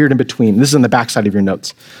in this weird in-between. This is on the backside of your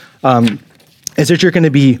notes. Is that you're going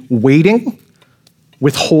to be waiting,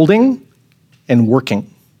 withholding, and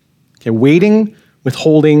working. Okay, waiting,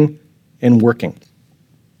 withholding, and working.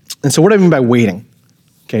 And so what do I mean by waiting?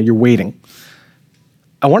 Okay, you're waiting.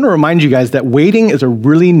 I want to remind you guys that waiting is a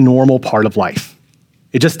really normal part of life.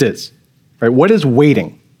 It just is, right? What is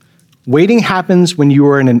waiting? Waiting happens when you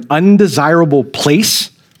are in an undesirable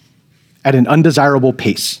place at an undesirable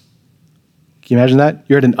pace. Can you imagine that?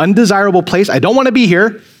 You're at an undesirable place. I don't want to be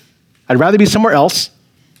here. I'd rather be somewhere else.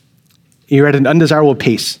 You're at an undesirable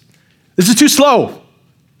pace. This is too slow.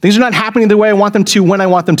 Things are not happening the way I want them to when I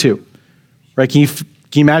want them to, right? Can you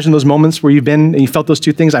imagine those moments where you've been and you felt those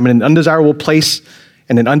two things? I'm in an undesirable place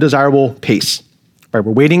and an undesirable pace. Right?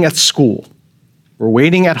 We're waiting at school. We're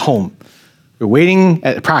waiting at home. We're waiting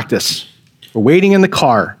at practice. We're waiting in the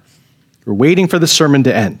car. We're waiting for the sermon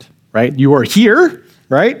to end, right? You are here,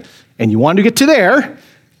 right? And you want to get to there,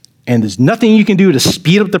 and there's nothing you can do to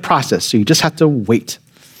speed up the process, so you just have to wait.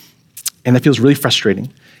 And that feels really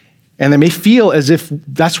frustrating. And it may feel as if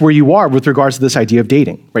that's where you are with regards to this idea of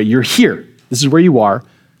dating, right? You're here. This is where you are,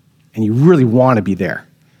 and you really want to be there,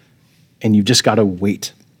 and you've just got to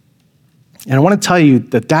wait. And I want to tell you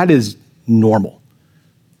that that is normal.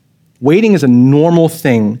 Waiting is a normal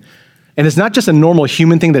thing, and it's not just a normal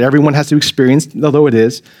human thing that everyone has to experience, although it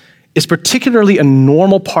is. It's particularly a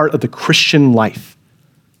normal part of the Christian life.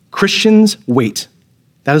 Christians wait.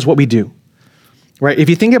 That is what we do, right? If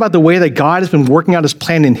you think about the way that God has been working out his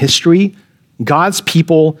plan in history, God's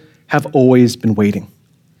people have always been waiting.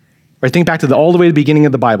 Right, think back to all the way to the beginning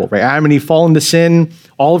of the Bible, right? Adam and Eve fall into sin,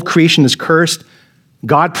 all of creation is cursed.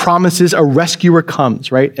 God promises a rescuer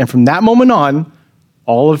comes, right? And from that moment on,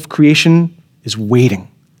 all of creation is waiting.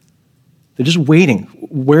 They're just waiting.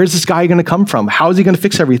 Where is this guy going to come from? How is he going to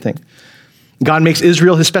fix everything? God makes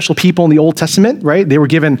Israel his special people in the Old Testament, right? They were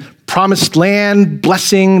given promised land,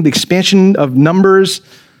 blessing, the expansion of numbers.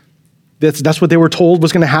 That's what they were told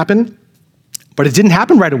was going to happen. But it didn't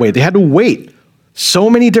happen right away. They had to wait. So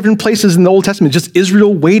many different places in the Old Testament, just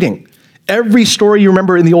Israel waiting. Every story you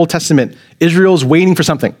remember in the Old Testament, Israel's waiting for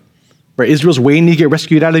something. Right? Israel's waiting to get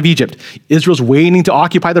rescued out of Egypt. Israel's waiting to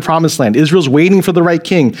occupy the promised land. Israel's waiting for the right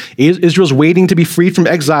king. Israel's waiting to be freed from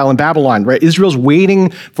exile in Babylon. Right? Israel's waiting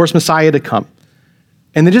for its Messiah to come.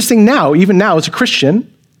 And then just think now, even now as a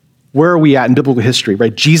Christian, where are we at in biblical history?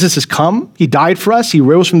 Right? Jesus has come. He died for us. He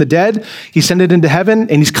rose from the dead. He ascended into heaven,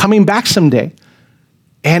 and he's coming back someday.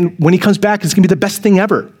 And when he comes back, it's going to be the best thing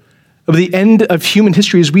ever. Of the end of human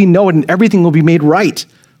history as we know it, and everything will be made right.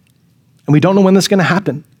 And we don't know when that's going to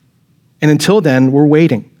happen. And until then, we're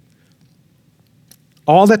waiting.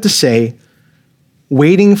 All that to say,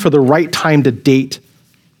 waiting for the right time to date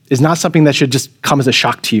is not something that should just come as a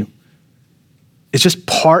shock to you. It's just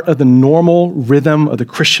part of the normal rhythm of the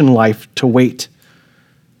Christian life to wait.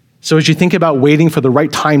 So as you think about waiting for the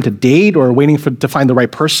right time to date or waiting to find the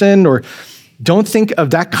right person, or don't think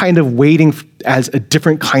of that kind of waiting as a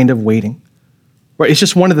different kind of waiting. Right? It's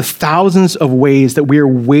just one of the thousands of ways that we are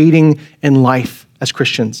waiting in life as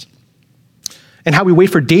Christians. And how we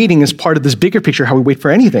wait for dating is part of this bigger picture, how we wait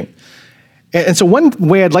for anything. And so one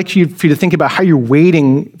way I'd like for you to think about how you're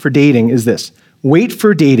waiting for dating is this. Wait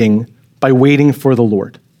for dating by waiting for the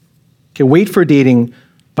Lord. Okay, wait for dating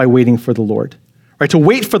by waiting for the Lord. Right? To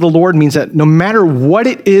wait for the Lord means that no matter what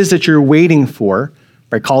it is that you're waiting for,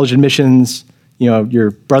 right, college admissions, your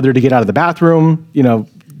brother to get out of the bathroom,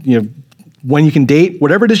 when you can date,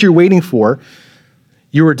 whatever it is you're waiting for,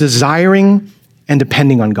 You are desiring and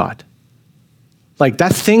depending on God. Like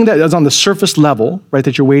that thing that is on the surface level, right,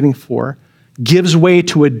 that you're waiting for, gives way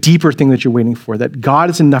to a deeper thing that you're waiting for, that God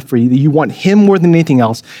is enough for you, that you want him more than anything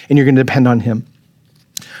else, and you're going to depend on him.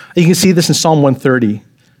 You can see this in Psalm 130.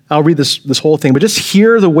 I'll read this whole thing, but just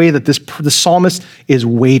hear the way that the psalmist is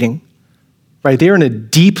waiting, right? They're in a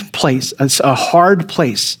deep place, a hard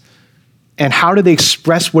place. And how do they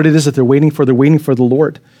express what it is that they're waiting for? They're waiting for the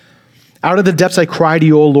Lord. Out of the depths I cry to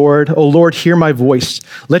you, O Lord. O Lord, hear my voice.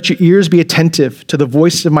 Let your ears be attentive to the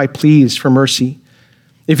voice of my pleas for mercy.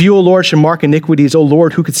 If you, O Lord, should mark iniquities, O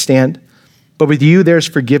Lord, who could stand? But with you there's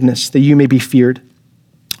forgiveness, that you may be feared.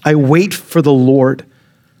 I wait for the Lord.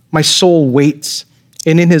 My soul waits,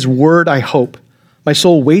 and in his word I hope. My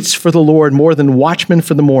soul waits for the Lord more than watchmen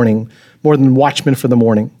for the morning, more than watchmen for the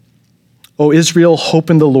morning. O Israel,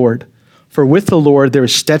 hope in the Lord. For with the Lord there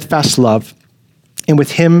is steadfast love, and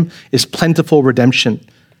with him is plentiful redemption,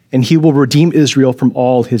 and he will redeem Israel from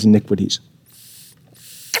all his iniquities.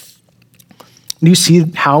 Do you see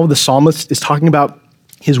how the psalmist is talking about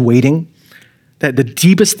his waiting? That the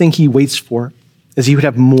deepest thing he waits for is he would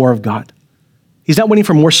have more of God. He's not waiting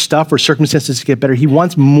for more stuff or circumstances to get better. He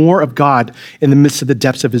wants more of God in the midst of the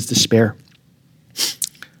depths of his despair.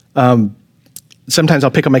 Sometimes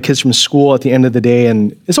I'll pick up my kids from school at the end of the day,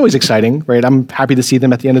 and it's always exciting, right? I'm happy to see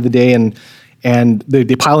them at the end of the day, and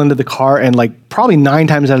they pile into the car, and like probably 9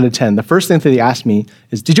 times out of 10, the first thing that they ask me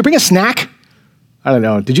is, did you bring a snack? I don't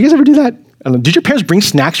know. Did you guys ever do that? I don't know. Did your parents bring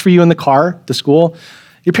snacks for you in the car to school?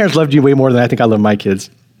 Your parents loved you way more than I think I love my kids.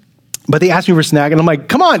 But they asked me for a snack, and I'm like,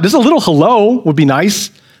 come on, just a little hello would be nice.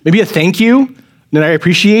 Maybe a thank you. And I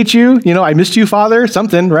appreciate you. You know, I missed you, Father,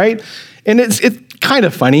 something, right? And it's kind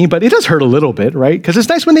of funny, but it does hurt a little bit, right? Because it's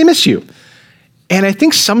nice when they miss you. And I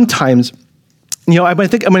think sometimes, you know, I'm going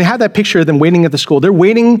to have that picture of them waiting at the school. They're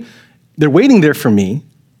waiting there for me,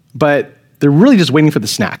 but they're really just waiting for the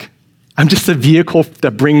snack. I'm just a vehicle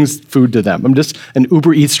that brings food to them. I'm just an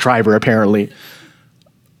Uber Eats driver, apparently.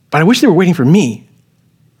 But I wish they were waiting for me,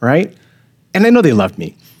 right? And I know they love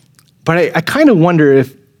me. But I kind of wonder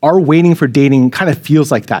if our waiting for dating kind of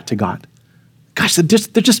feels like that to God. Gosh,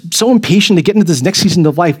 they're just so impatient to get into this next season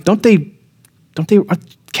of life. Can't they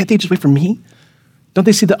just wait for me? Don't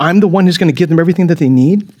they see that I'm the one who's going to give them everything that they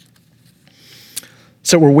need?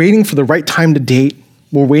 So we're waiting for the right time to date.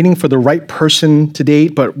 We're waiting for the right person to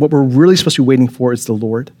date, but what we're really supposed to be waiting for is the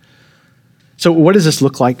Lord. So what does this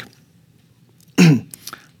look like? Let's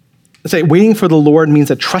say waiting for the Lord means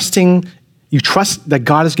that you trust that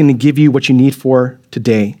God is going to give you what you need for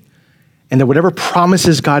today, and that whatever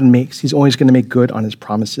promises God makes, he's always going to make good on his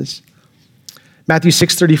promises. Matthew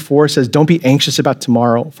 6:34 says, don't be anxious about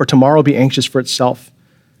tomorrow, for tomorrow will be anxious for itself.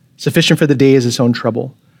 Sufficient for the day is its own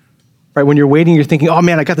trouble. Right? When you're waiting, you're thinking, oh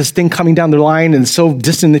man, I got this thing coming down the line and it's so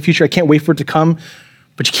distant in the future, I can't wait for it to come.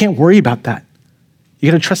 But you can't worry about that.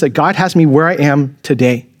 You got to trust that God has me where I am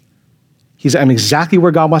today. I'm exactly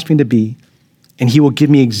where God wants me to be, and he will give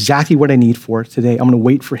me exactly what I need for today. I'm going to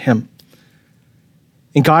wait for him.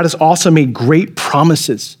 And God has also made great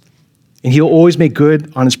promises, and he'll always make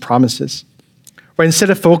good on his promises. Right? Instead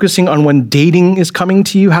of focusing on when dating is coming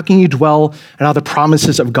to you, how can you dwell on how the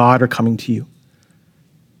promises of God are coming to you?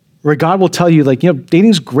 Where God will tell you, like,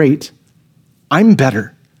 dating's great. I'm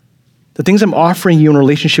better. The things I'm offering you in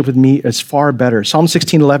relationship with me is far better. Psalm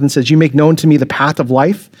 16:11 says, you make known to me the path of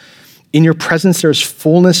life. In your presence, there is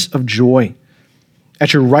fullness of joy.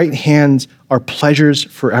 At your right hand are pleasures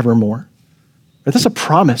forevermore. Right? That's a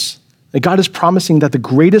promise. That God is promising that the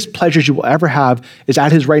greatest pleasures you will ever have is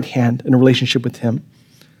at his right hand in a relationship with him.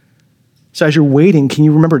 So as you're waiting, can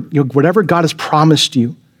you remember, whatever God has promised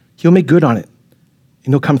you, he'll make good on it,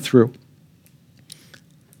 and he'll come through.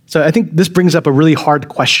 So I think this brings up a really hard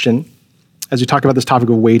question as we talk about this topic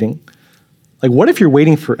of waiting. Like, what if you're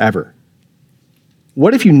waiting forever?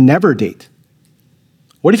 What if you never date?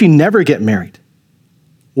 What if you never get married?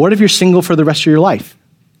 What if you're single for the rest of your life?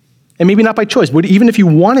 And maybe not by choice, but even if you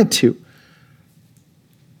wanted to.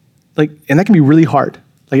 And that can be really hard.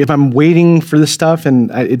 Like if I'm waiting for this stuff and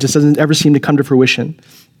it just doesn't ever seem to come to fruition.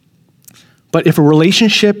 But if a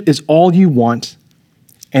relationship is all you want,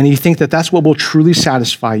 and you think that that's what will truly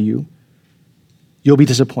satisfy you, you'll be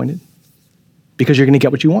disappointed because you're going to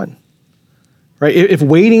get what you want. Right? If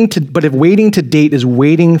waiting to date is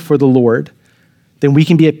waiting for the Lord, then we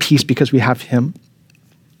can be at peace because we have him.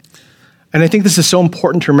 And I think this is so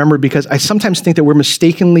important to remember because I sometimes think that we're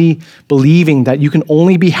mistakenly believing that you can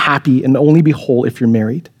only be happy and only be whole if you're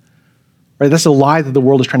married. Right? That's a lie that the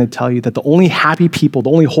world is trying to tell you, that the only happy people, the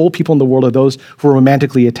only whole people in the world are those who are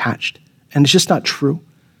romantically attached. And it's just not true.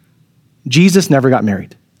 Jesus never got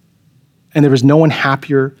married. And there was no one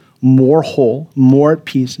happier, more whole, more at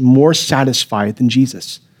peace, more satisfied than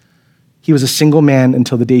Jesus. He was a single man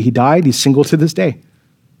until the day he died. He's single to this day.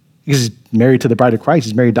 He's married to the bride of Christ.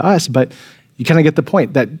 He's married to us, but you kind of get the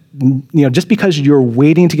point that, just because you're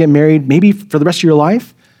waiting to get married, maybe for the rest of your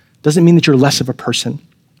life, doesn't mean that you're less of a person.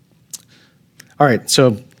 All right,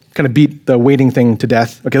 so kind of beat the waiting thing to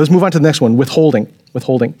death. Okay, let's move on to the next one, withholding.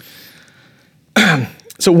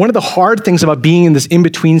 So one of the hard things about being in this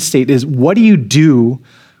in-between state is, what do you do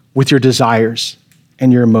with your desires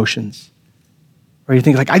and your emotions? Right? You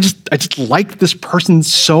think like, I just like this person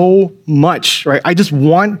so much, right? I just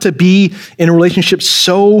want to be in a relationship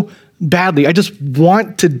so badly. I just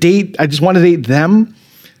want to date them.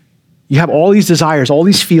 You have all these desires, all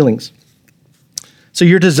these feelings. So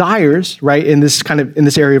your desires, right, in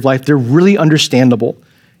this area of life, they're really understandable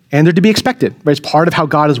and they're to be expected, right? It's part of how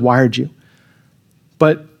God has wired you.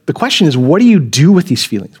 But the question is, what do you do with these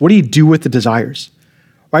feelings? What do you do with the desires?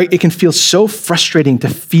 Right? It can feel so frustrating to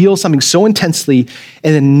feel something so intensely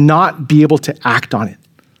and then not be able to act on it.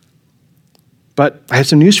 But I have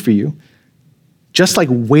some news for you. Just like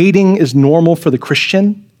waiting is normal for the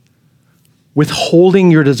Christian, withholding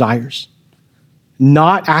your desires,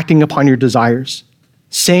 not acting upon your desires,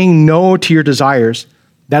 saying no to your desires,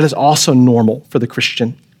 that is also normal for the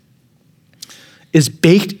Christian, is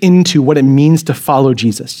baked into what it means to follow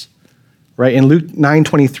Jesus. Right? In Luke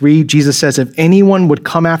 9:23, Jesus says, if anyone would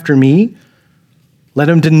come after me, let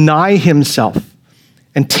him deny himself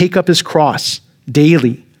and take up his cross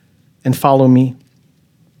daily and follow me.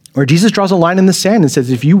 Or Jesus draws a line in the sand and says,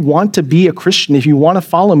 if you want to be a Christian, if you want to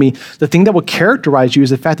follow me, the thing that will characterize you is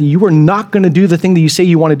the fact that you are not going to do the thing that you say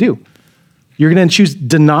you want to do. You're going to choose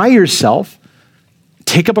deny yourself,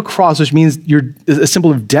 take up a cross, which means you're a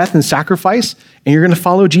symbol of death and sacrifice, and you're going to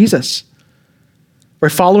follow Jesus.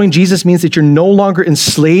 Right? Following Jesus means that you're no longer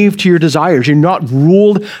enslaved to your desires. You're not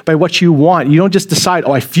ruled by what you want. You don't just decide,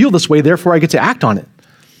 I feel this way, therefore I get to act on it.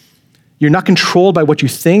 You're not controlled by what you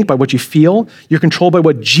think, by what you feel. You're controlled by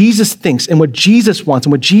what Jesus thinks and what Jesus wants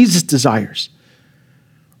and what Jesus desires.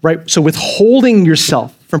 Right? So withholding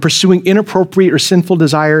yourself from pursuing inappropriate or sinful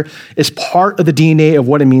desire is part of the DNA of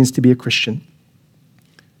what it means to be a Christian.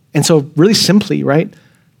 And so really simply, right?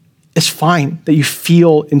 It's fine that you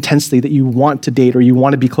feel intensely that you want to date or you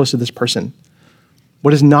want to be close to this person.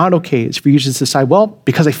 What is not okay is for you to just decide,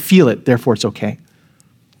 because I feel it, therefore it's okay.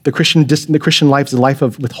 The Christian life is a life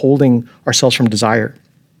of withholding ourselves from desire.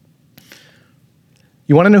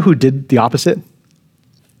 You want to know who did the opposite?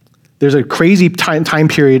 There's a crazy time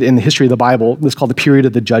period in the history of the Bible that's called the period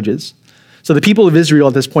of the Judges. So the people of Israel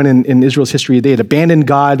at this point in Israel's history, they had abandoned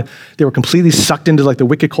God. They were completely sucked into like the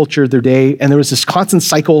wicked culture of their day. And there was this constant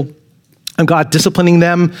cycle of God disciplining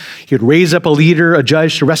them. He would raise up a leader, a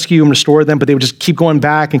judge to rescue and restore them, but they would just keep going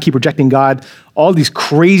back and keep rejecting God. All these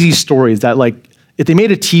crazy stories that like, if they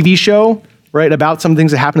made a TV show, right, about some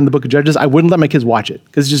things that happened in the book of Judges, I wouldn't let my kids watch it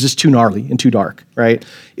because it's just too gnarly and too dark, right?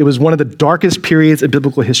 It was one of the darkest periods of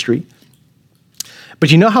biblical history.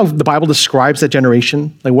 But you know how the Bible describes that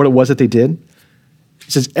generation, like what it was that they did?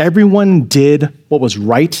 It says, everyone did what was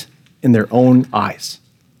right in their own eyes.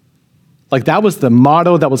 Like that was the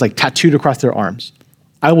motto that was like tattooed across their arms.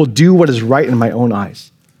 I will do what is right in my own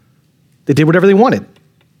eyes. They did whatever they wanted.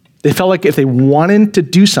 They felt like if they wanted to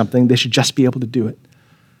do something, they should just be able to do it.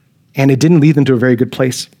 And it didn't lead them to a very good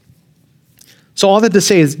place. So all that to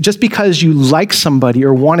say is just because you like somebody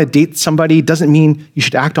or want to date somebody doesn't mean you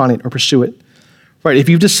should act on it or pursue it. Right? If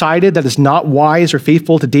you've decided that it's not wise or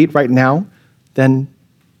faithful to date right now, then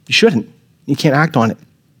you shouldn't. You can't act on it.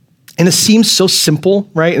 And it seems so simple,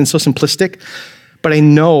 right? And so simplistic, but I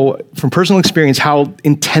know from personal experience how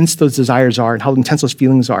intense those desires are and how intense those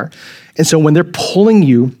feelings are. And so when they're pulling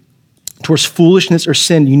you towards foolishness or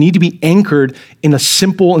sin, you need to be anchored in a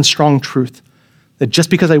simple and strong truth that just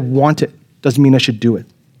because I want it doesn't mean I should do it.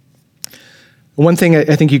 One thing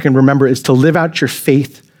I think you can remember is to live out your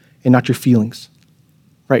faith and not your feelings,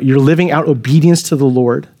 right? You're living out obedience to the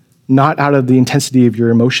Lord, not out of the intensity of your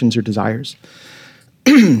emotions or desires.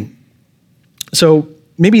 So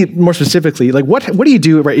maybe more specifically, like what do you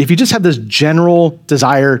do, right? If you just have this general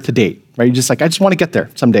desire to date, right? You just like, I just want to get there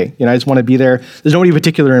someday. I just want to be there. There's nobody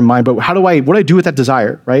particular in mind, but what do I do with that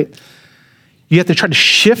desire, right? You have to try to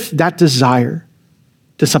shift that desire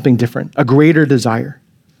to something different, a greater desire.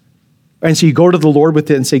 And so you go to the Lord with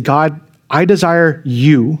it and say, God, I desire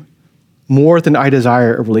you more than I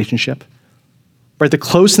desire a relationship. Right? The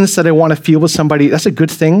closeness that I want to feel with somebody, that's a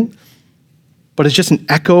good thing, but it's just an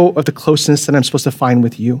echo of the closeness that I'm supposed to find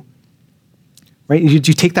with you. Right? You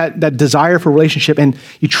take that desire for a relationship and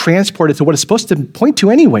you transport it to what it's supposed to point to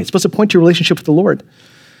anyway. It's supposed to point to your relationship with the Lord.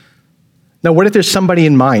 Now, what if there's somebody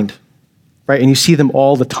in mind, right? And you see them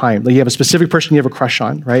all the time. Like you have a specific person you have a crush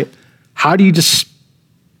on, right? How do you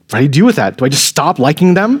deal with that? Do I just stop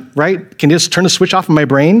liking them, right? Can you just turn the switch off in my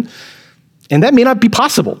brain? And that may not be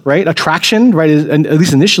possible, right? Attraction, right, at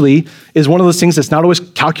least initially, is one of those things that's not always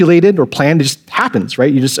calculated or planned. It just happens,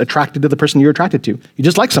 right? You're just attracted to the person you're attracted to. You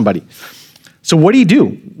just like somebody. So what do you do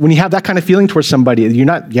when you have that kind of feeling towards somebody? You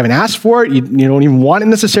haven't asked for it. You don't even want it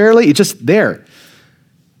necessarily. It's just there.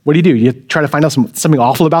 What do? You try to find out something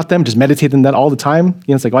awful about them, just meditate on that all the time?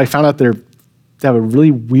 It's like, I found out they have a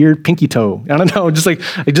really weird pinky toe. I don't know,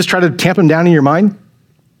 I just try to tamp them down in your mind.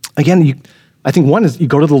 Again, I think one is you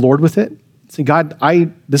go to the Lord with it. Say, God,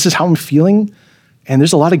 this is how I'm feeling, and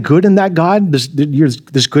there's a lot of good in that, God.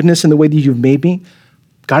 There's goodness in the way that you've made me.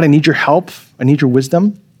 God, I need your help. I need your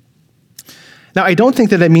wisdom. Now, I don't think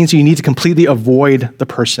that means you need to completely avoid the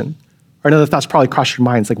person. Or another thought's probably crossed your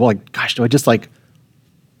mind. It's like, gosh, do I just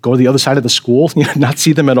go to the other side of the school, not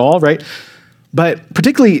see them at all, right? But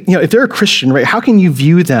particularly, if they're a Christian, right, how can you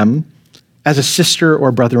view them as a sister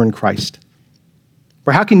or brother in Christ?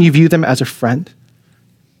 Or how can you view them as a friend?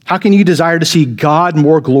 How can you desire to see God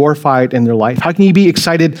more glorified in their life? How can you be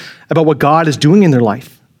excited about what God is doing in their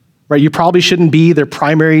life? Right? You probably shouldn't be their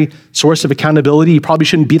primary source of accountability. You probably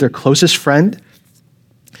shouldn't be their closest friend.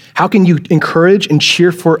 How can you encourage and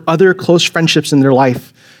cheer for other close friendships in their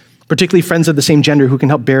life, particularly friends of the same gender who can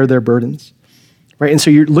help bear their burdens? Right? And so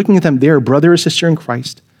you're looking at them, they're a brother or sister in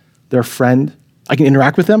Christ. They're a friend. I can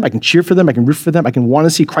interact with them. I can cheer for them. I can root for them. I can want to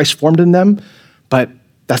see Christ formed in them. But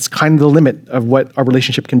that's kind of the limit of what our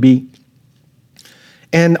relationship can be.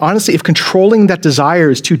 And honestly, if controlling that desire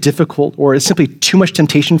is too difficult or is simply too much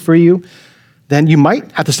temptation for you, then you might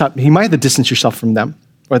have to stop. You might have to distance yourself from them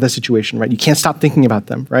or that situation, right? You can't stop thinking about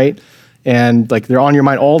them, right? And they're on your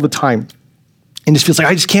mind all the time. And it just feels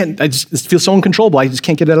like, it feels so uncontrollable. I just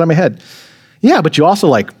can't get it out of my head. Yeah, but you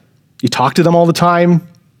also you talk to them all the time.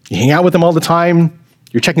 You hang out with them all the time.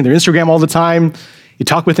 You're checking their Instagram all the time. You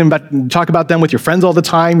talk about them with your friends all the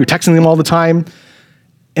time. You're texting them all the time.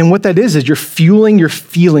 And what that is you're fueling your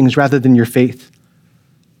feelings rather than your faith.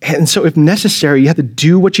 And so if necessary, you have to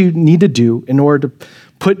do what you need to do in order to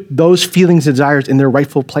put those feelings and desires in their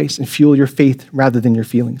rightful place and fuel your faith rather than your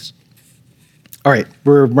feelings. All right,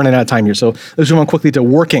 we're running out of time here. So let's move on quickly to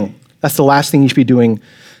working. That's the last thing you should be doing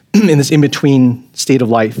in this in-between state of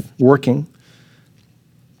life, working.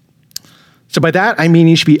 So by that, I mean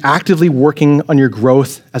you should be actively working on your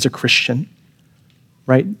growth as a Christian,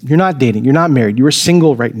 right? You're not dating. You're not married. You are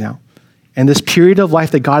single right now. And this period of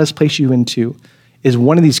life that God has placed you into is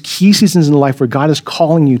one of these key seasons in life where God is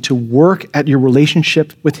calling you to work at your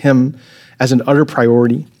relationship with him as an utter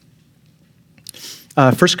priority.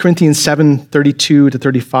 1 Corinthians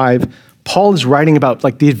 7:32-35, Paul is writing about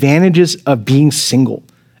the advantages of being single.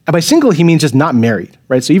 And by single, he means just not married,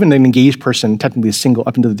 right? So even an engaged person technically is single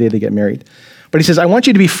up until the day they get married. But he says, I want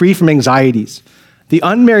you to be free from anxieties. The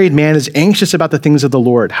unmarried man is anxious about the things of the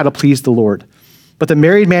Lord, how to please the Lord. But the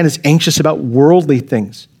married man is anxious about worldly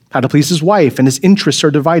things, how to please his wife, and his interests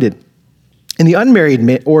are divided. And the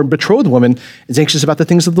unmarried or betrothed woman is anxious about the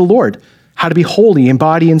things of the Lord, how to be holy in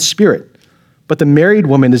body and spirit. But the married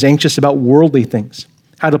woman is anxious about worldly things,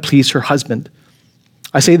 how to please her husband.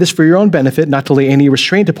 I say this for your own benefit, not to lay any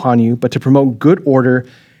restraint upon you, but to promote good order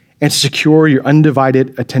and to secure your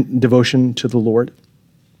undivided devotion to the Lord.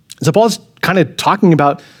 So Paul's kind of talking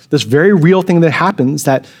about this very real thing that happens,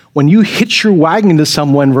 that when you hitch your wagon to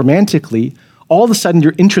someone romantically, all of a sudden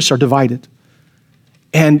your interests are divided.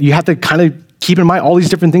 And you have to kind of keep in mind all these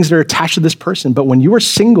different things that are attached to this person. But when you are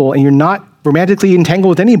single and you're not romantically entangled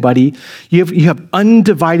with anybody, you have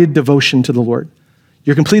undivided devotion to the Lord.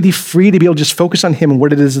 You're completely free to be able to just focus on him and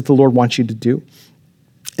what it is that the Lord wants you to do.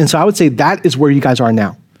 And so I would say that is where you guys are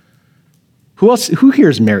now. Who here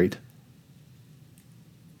is married?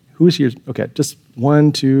 Who is here? Okay, just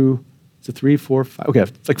 1, 2, 3, 4, 5. Okay,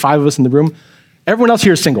 it's like 5 of us in the room. Everyone else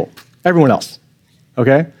here is single. Everyone else,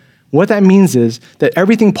 okay? What that means is that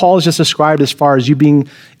everything Paul has just described as far as you being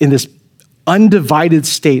in this undivided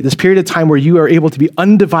state, this period of time where you are able to be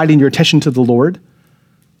undivided in your attention to the Lord,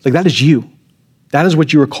 that is you. That is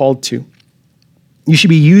what you are called to. You should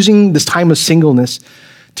be using this time of singleness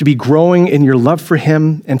to be growing in your love for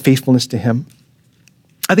him and faithfulness to him.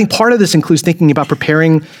 I think part of this includes thinking about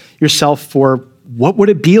preparing yourself for what would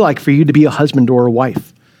it be like for you to be a husband or a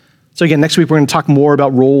wife. So again, next week we're going to talk more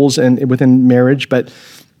about roles and within marriage,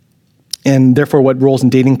 and therefore what roles in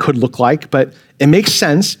dating could look like. But it makes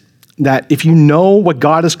sense that if you know what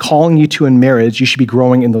God is calling you to in marriage, you should be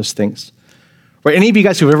growing in those things. Right? Any of you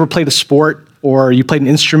guys who've ever played a sport or you played an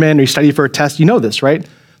instrument or you studied for a test, you know this, right?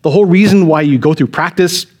 The whole reason why you go through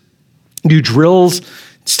practice do drills,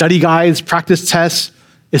 study guides, practice tests,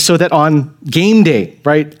 is so that on game day,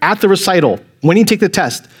 right, at the recital, when you take the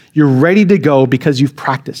test, you're ready to go because you've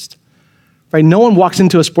practiced. Right? No one walks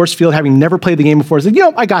into a sports field having never played the game before and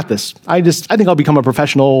says, I got this. I think I'll become a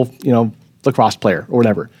professional, lacrosse player or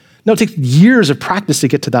whatever. No, it takes years of practice to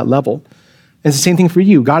get to that level. And it's the same thing for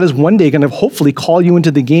you. God is one day going to hopefully call you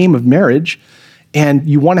into the game of marriage, and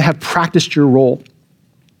you want to have practiced your role.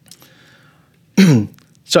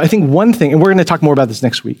 So I think one thing, and we're going to talk more about this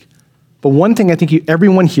next week, but one thing I think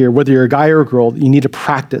everyone here, whether you're a guy or a girl, you need to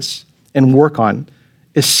practice and work on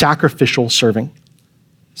is sacrificial serving.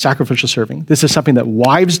 Sacrificial serving. This is something that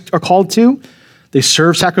wives are called to. They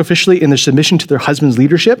serve sacrificially in their submission to their husband's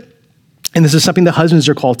leadership. And this is something that husbands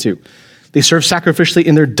are called to. They serve sacrificially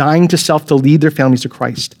in their dying to self to lead their families to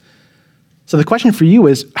Christ. So the question for you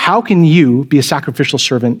is, how can you be a sacrificial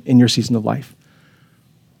servant in your season of life?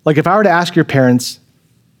 Like if I were to ask your parents,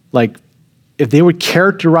 if they would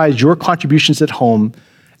characterize your contributions at home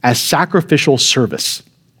as sacrificial service,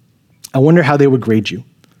 I wonder how they would grade you.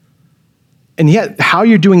 And yet, how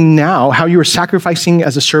you're doing now, how you're sacrificing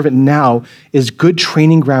as a servant now is good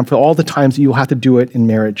training ground for all the times that you'll have to do it in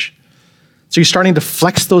marriage. So you're starting to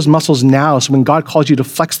flex those muscles now, so when God calls you to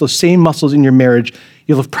flex those same muscles in your marriage,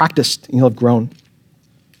 you'll have practiced and you'll have grown.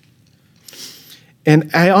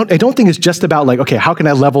 And I don't think it's just about how can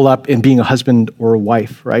I level up in being a husband or a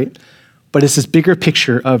wife, right? But it's this bigger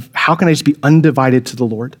picture of how can I just be undivided to the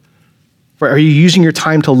Lord? Are you using your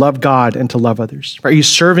time to love God and to love others? Are you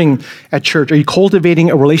serving at church? Are you cultivating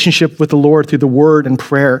a relationship with the Lord through the word and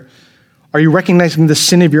prayer? Are you recognizing the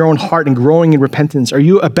sin of your own heart and growing in repentance? Are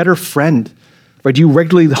you a better friend? Do you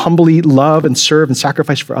regularly, humbly love and serve and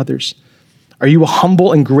sacrifice for others? Are you a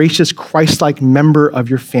humble and gracious Christ-like member of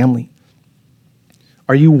your family?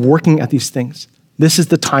 Are you working at these things? This is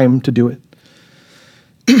the time to do it.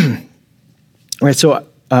 All right, so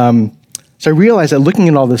I realized that looking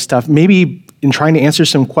at all this stuff, maybe in trying to answer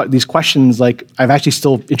these questions, I've actually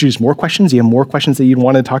still introduced more questions. You have more questions that you'd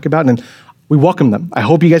want to talk about, and we welcome them. I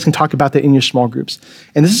hope you guys can talk about that in your small groups.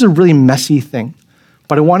 And this is a really messy thing,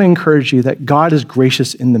 but I want to encourage you that God is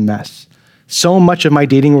gracious in the mess. So much of my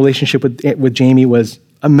dating relationship with Jamie was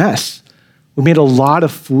a mess. We made a lot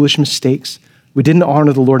of foolish mistakes. We didn't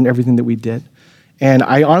honor the Lord in everything that we did. And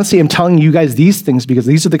I honestly am telling you guys these things because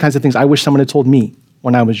these are the kinds of things I wish someone had told me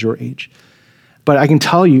when I was your age. But I can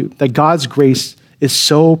tell you that God's grace is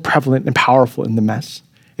so prevalent and powerful in the mess.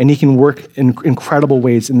 And he can work in incredible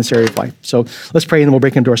ways in this area of life. So let's pray and then we'll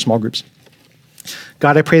break into our small groups.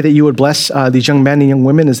 God, I pray that you would bless these young men and young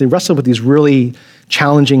women as they wrestle with these really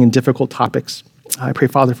challenging and difficult topics. I pray,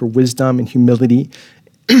 Father, for wisdom and humility,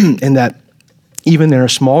 and that even in our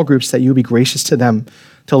small groups, that you would be gracious to them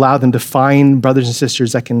to allow them to find brothers and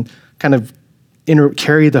sisters that can kind of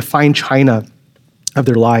carry the fine china of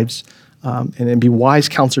their lives and be wise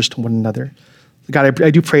counselors to one another. God, I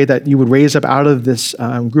do pray that you would raise up out of this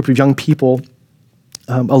group of young people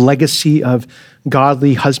a legacy of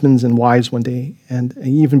godly husbands and wives one day, and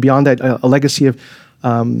even beyond that, a legacy of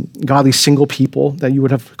godly single people, that you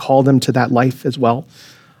would have called them to that life as well.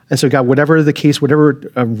 And so, God, whatever the case, whatever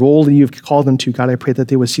role that you've called them to, God, I pray that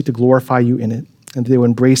they would seek to glorify you in it, and that they would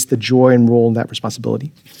embrace the joy and role in that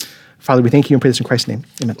responsibility. Father, we thank you and pray this in Christ's name.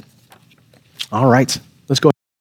 Amen. All right.